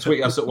well. You can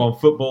tweet us at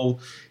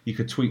OneFootball. You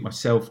could tweet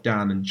myself,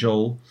 Dan and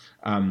Joel,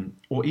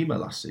 or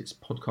email us. It's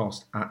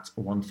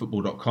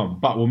podcast@onefootball.com.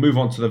 But we'll move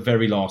on to the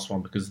very last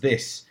one because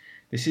this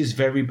is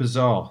very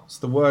bizarre. It's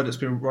the word that's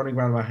been running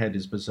around my head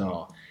is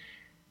bizarre.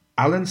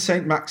 Allan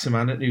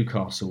Saint-Maximin at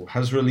Newcastle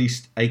has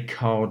released a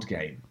card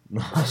game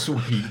last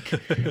week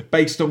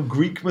based on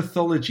Greek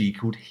mythology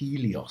called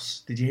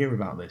Helios. Did you hear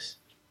about this?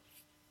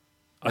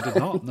 I did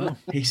not, no.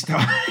 He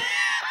started...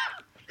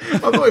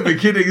 I'm not even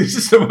kidding. This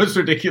is the most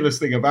ridiculous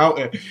thing about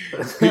it.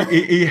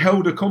 He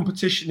held a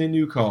competition in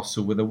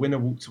Newcastle where the winner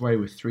walked away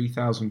with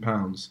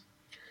 £3,000.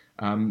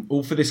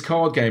 All for this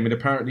card game, and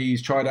apparently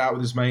he's tried it out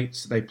with his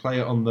mates. They play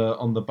it on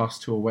the bus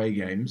to away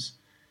games,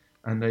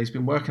 and he's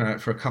been working on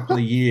it for a couple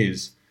of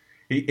years.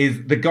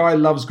 The guy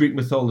loves Greek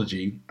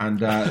mythology,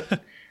 and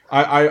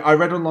I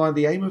read online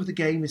the aim of the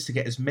game is to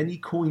get as many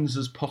coins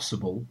as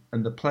possible,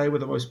 and the player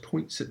with the most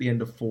points at the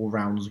end of 4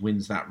 rounds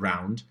wins that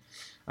round.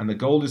 And the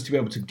goal is to be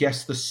able to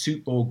guess the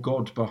suit or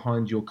god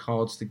behind your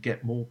cards to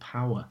get more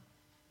power.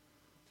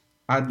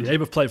 And the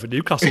aim of playing for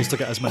Newcastle is to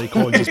get as many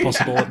coins as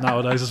possible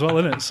nowadays as well,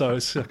 isn't it? So I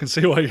can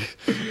see why.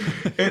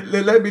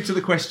 It led me to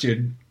the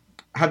question: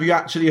 have you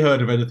actually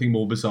heard of anything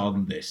more bizarre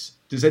than this?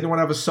 Does anyone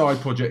have a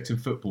side project in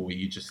football where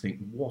you just think,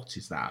 what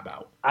is that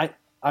about?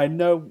 I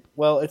know,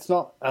 well, it's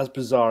not as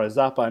bizarre as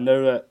that, but I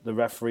know that the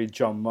referee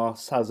John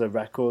Moss has a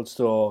record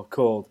store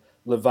called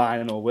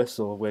Levine or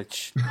Whistle,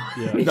 which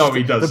no,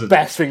 he doesn't. The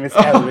best thing that's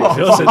ever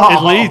existed.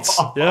 It Leeds,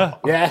 yeah.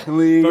 Yeah,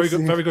 Leeds.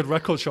 Very good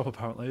record shop,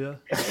 apparently, yeah.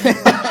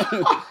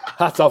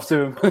 Hats off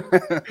to him.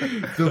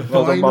 The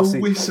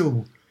vinyl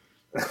whistle.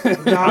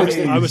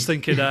 I was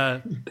thinking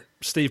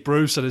Steve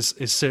Bruce and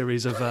his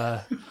series of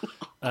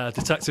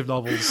detective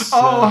novels.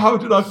 How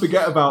did I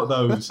forget about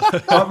those?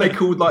 Aren't they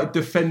called like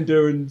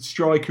Defender and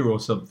Striker or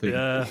something?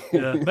 Yeah.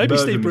 Maybe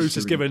Steve Bruce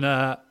is giving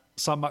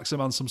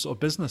Saint-Maximin some sort of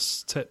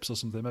business tips or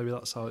something. Maybe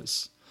that's how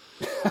it's...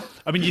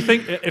 I mean, you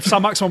think if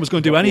Saint-Maximin was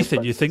going to do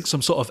anything, you think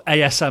some sort of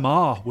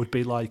ASMR would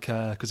be like,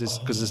 because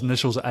his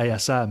initials are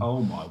ASM.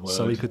 Oh my word.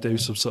 So he could do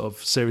some sort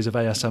of series of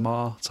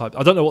ASMR type.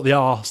 I don't know what the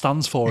R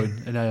stands for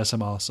in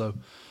ASMR, so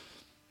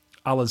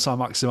Allan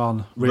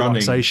Saint-Maximin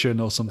relaxation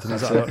or something. I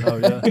don't know,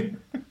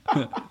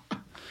 yeah.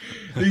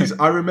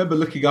 I remember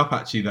looking up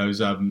actually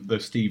those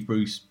Steve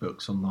Bruce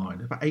books online.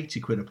 They're about 80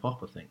 quid a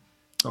pop, I think.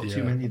 Not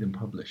too many of them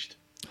published.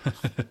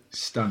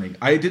 Stunning.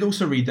 I did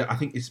also read that I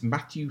think it's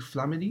Matthew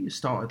Flamini who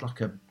started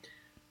like a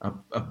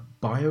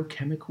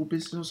biochemical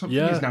business or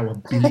something. He's now a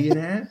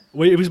billionaire.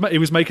 Well, he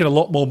was making a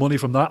lot more money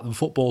from that than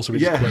football, so he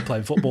just quit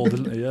playing football,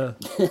 didn't he? Yeah.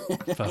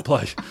 Fair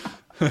play.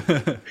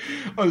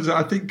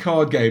 I think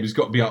card game has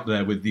got to be up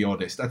there with The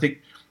Oddest. I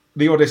think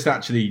The Oddest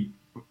actually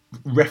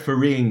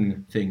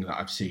refereeing thing that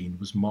I've seen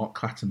was Mark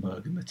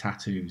Clattenburg and the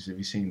tattoos. Have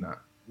you seen that?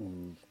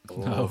 No.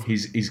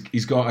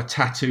 He's got a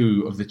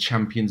tattoo of the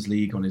Champions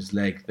League on his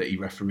leg that he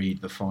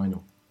refereed the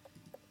final.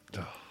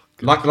 Oh,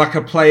 like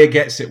a player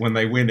gets it when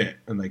they win it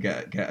and they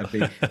get a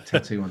big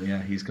tattoo on it.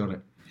 Yeah, he's got it.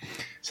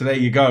 So there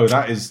you go.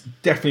 That is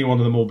definitely one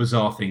of the more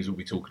bizarre things we'll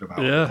be talking about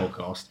on the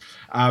podcast.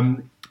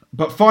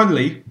 But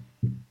finally,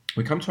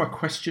 we come to our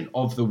question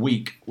of the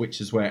week,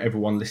 which is where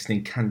everyone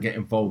listening can get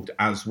involved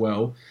as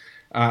well.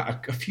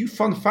 A few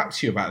fun facts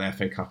here about the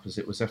FA Cup, as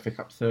it was FA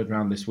Cup third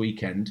round this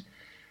weekend.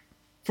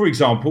 For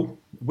example,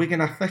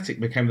 Wigan Athletic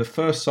became the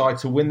first side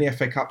to win the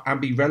FA Cup and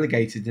be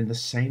relegated in the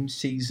same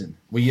season.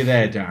 Were you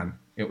there, Dan?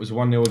 It was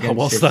 1-0 against I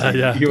was City. there,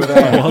 yeah. You were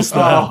there? I was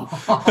there.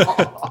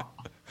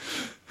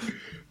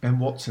 Ben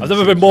Watson. I've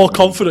never been more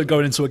confident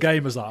going into a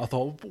game as that. I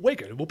thought,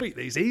 Wigan, we'll beat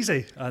these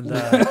easy. And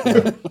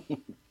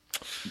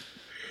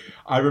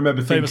I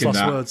remember famous thinking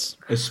last that words.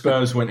 as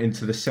Spurs went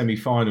into the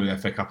semi-final of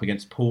the FA Cup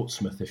against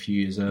Portsmouth a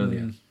few years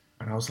earlier.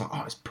 And I was like,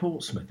 oh, it's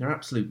Portsmouth. They're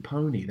absolute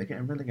pony. They're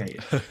getting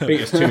relegated.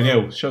 Beat us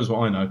 2-0. Shows what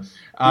I know.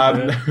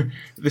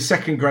 The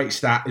second great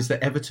stat is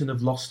that Everton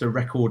have lost a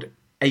record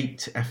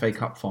 8 FA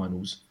Cup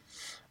finals,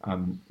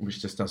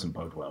 which just doesn't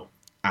bode well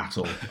at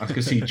all. I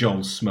can see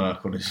Joel's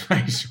smirk on his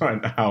face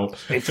right now.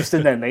 It's just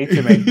in their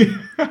nature, mate.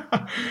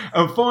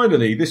 And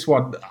finally, this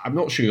one, I'm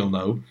not sure you'll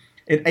know.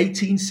 In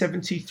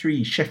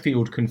 1873,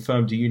 Sheffield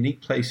confirmed a unique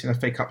place in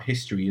FA Cup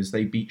history as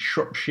they beat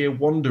Shropshire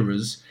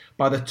Wanderers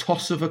by the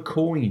toss of a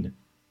coin.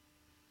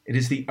 It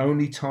is the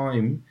only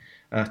time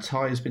a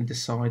tie has been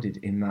decided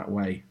in that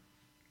way.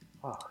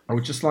 Oh, I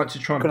would just like to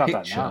try and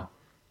picture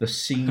the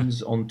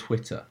scenes on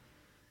Twitter.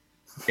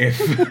 If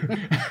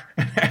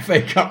an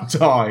FA Cup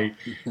tie,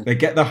 they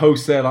get the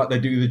host there like they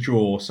do the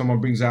draw, someone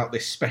brings out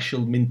this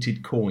special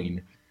minted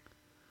coin,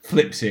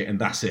 flips it, and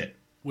that's it.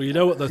 Well, you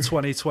know what the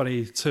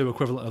 2022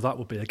 equivalent of that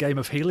would be? A game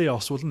of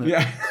Helios, wouldn't it?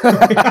 Yeah.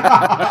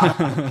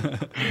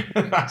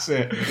 That's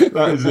it.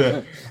 That is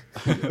it.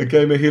 A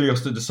game of Helios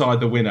to decide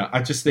the winner.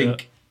 I just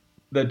think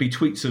there'd be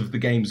tweets of the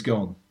game's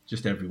gone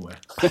just everywhere.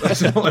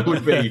 That's all it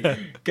would be.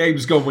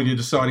 Game's gone when you're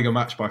deciding a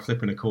match by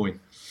flipping a coin.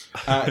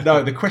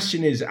 No, the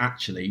question is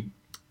actually,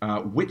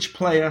 which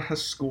player has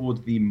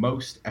scored the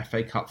most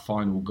FA Cup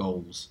final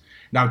goals?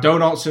 Now,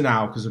 don't answer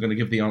now because I'm going to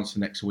give the answer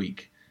next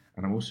week.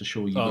 And I'm also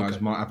sure you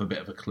guys might have a bit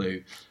of a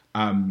clue.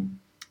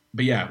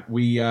 But yeah,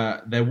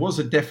 there was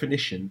a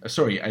difference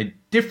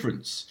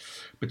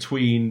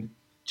between,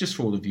 just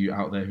for all of you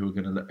out there who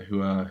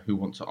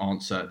want to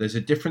answer, there's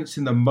a difference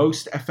in the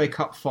most FA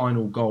Cup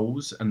final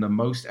goals and the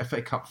most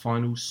FA Cup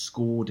finals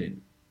scored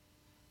in.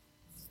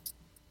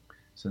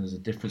 So there's a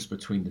difference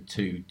between the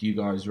two. Do you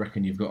guys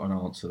reckon you've got an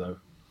answer though?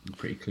 I'm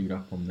pretty clued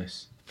up on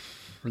this.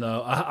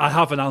 No, I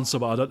have an answer,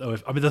 but I don't know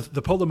if... I mean,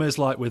 the problem is,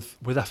 like, with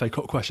FA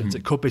Cup questions,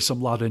 it could be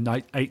some lad in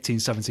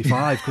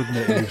 1875, couldn't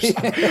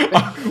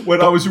it?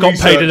 When I was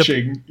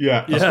researching,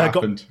 that's what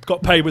happened.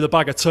 Got paid with a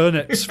bag of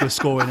turnips for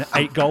scoring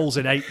 8 goals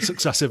in 8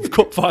 successive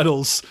cup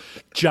finals.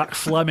 Jack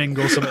Fleming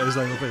or something his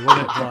name would be,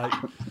 wouldn't it? Like,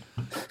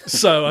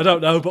 so, I don't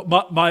know,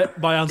 but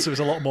my answer is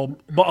a lot more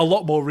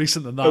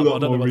recent than that. I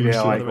don't know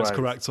whether it's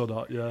correct or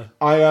not, yeah.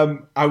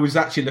 I was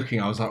actually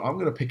looking, I was like, I'm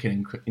going to pick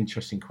an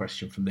interesting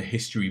question from the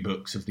history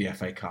books of the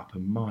FA Cup,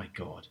 and my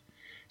God,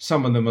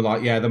 some of them are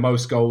like, the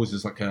most goals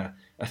is like a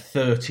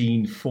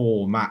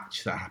 13-4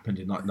 match that happened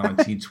in like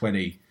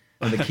 1920,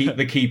 and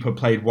the keeper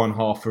played one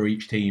half for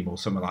each team or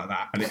something like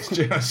that, and it's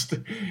just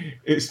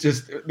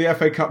the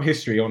FA Cup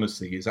history,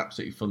 honestly, is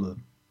absolutely full of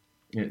them.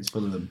 Yeah, it's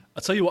full of them.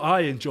 I'll tell you what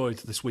I enjoyed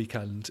this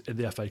weekend in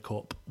the FA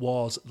Cup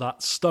was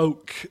that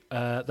Stoke,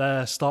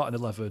 their starting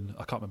 11,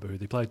 I can't remember who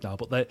they played now,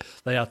 but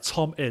they had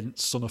Tom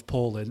Ince, son of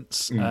Paul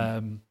Ince,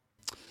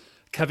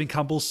 Kevin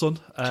Campbell's son,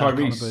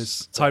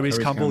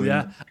 Tyrese Campbell,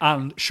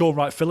 and Sean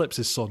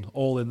Wright-Phillips' son,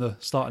 all in the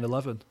starting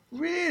 11.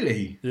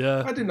 Really?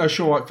 Yeah. I didn't know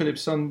Sean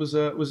Wright-Phillips' son was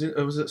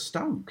at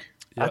Stoke.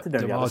 Yeah, I didn't know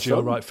he had a DiMaggio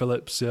son.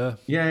 Wright-Phillips, yeah.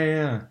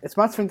 Yeah. It's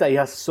mad to think that he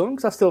has a son,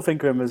 because I still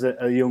think of him as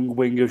a young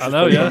wing who's just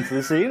onto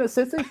the scene at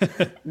City.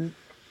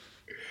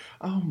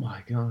 Oh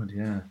my God,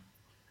 yeah.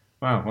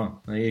 Wow,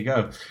 well, there you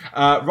go.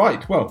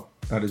 Right, well,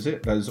 that is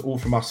it. That is all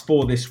from us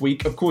for this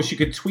week. Of course, you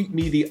could tweet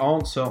me the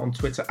answer on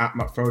Twitter at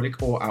Matt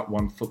Frohlich or at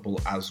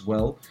OneFootball as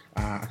well.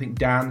 I think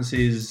Dan's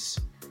is...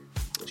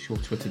 What's your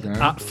Twitter, Dan?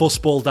 At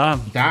Fussball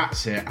Dan.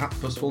 That's it, at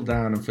Fussball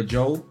Dan. And for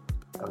Joel?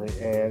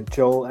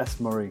 Joel S.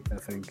 Murray, I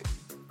think.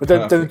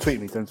 But don't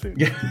tweet me. Don't tweet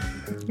me.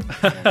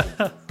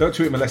 Yeah. Don't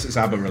tweet me unless it's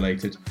ABBA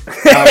related.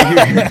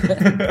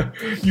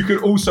 You can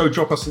also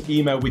drop us an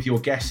email with your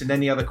guests and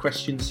any other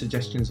questions,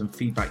 suggestions and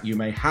feedback you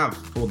may have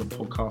for the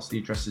podcast. The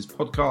address is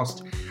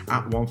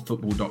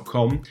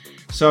podcast@onefootball.com.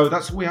 So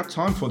that's all we have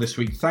time for this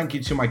week. Thank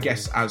you to my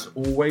guests as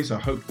always.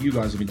 I hope you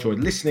guys have enjoyed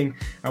listening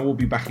and we'll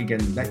be back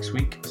again next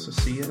week. So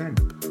see you then.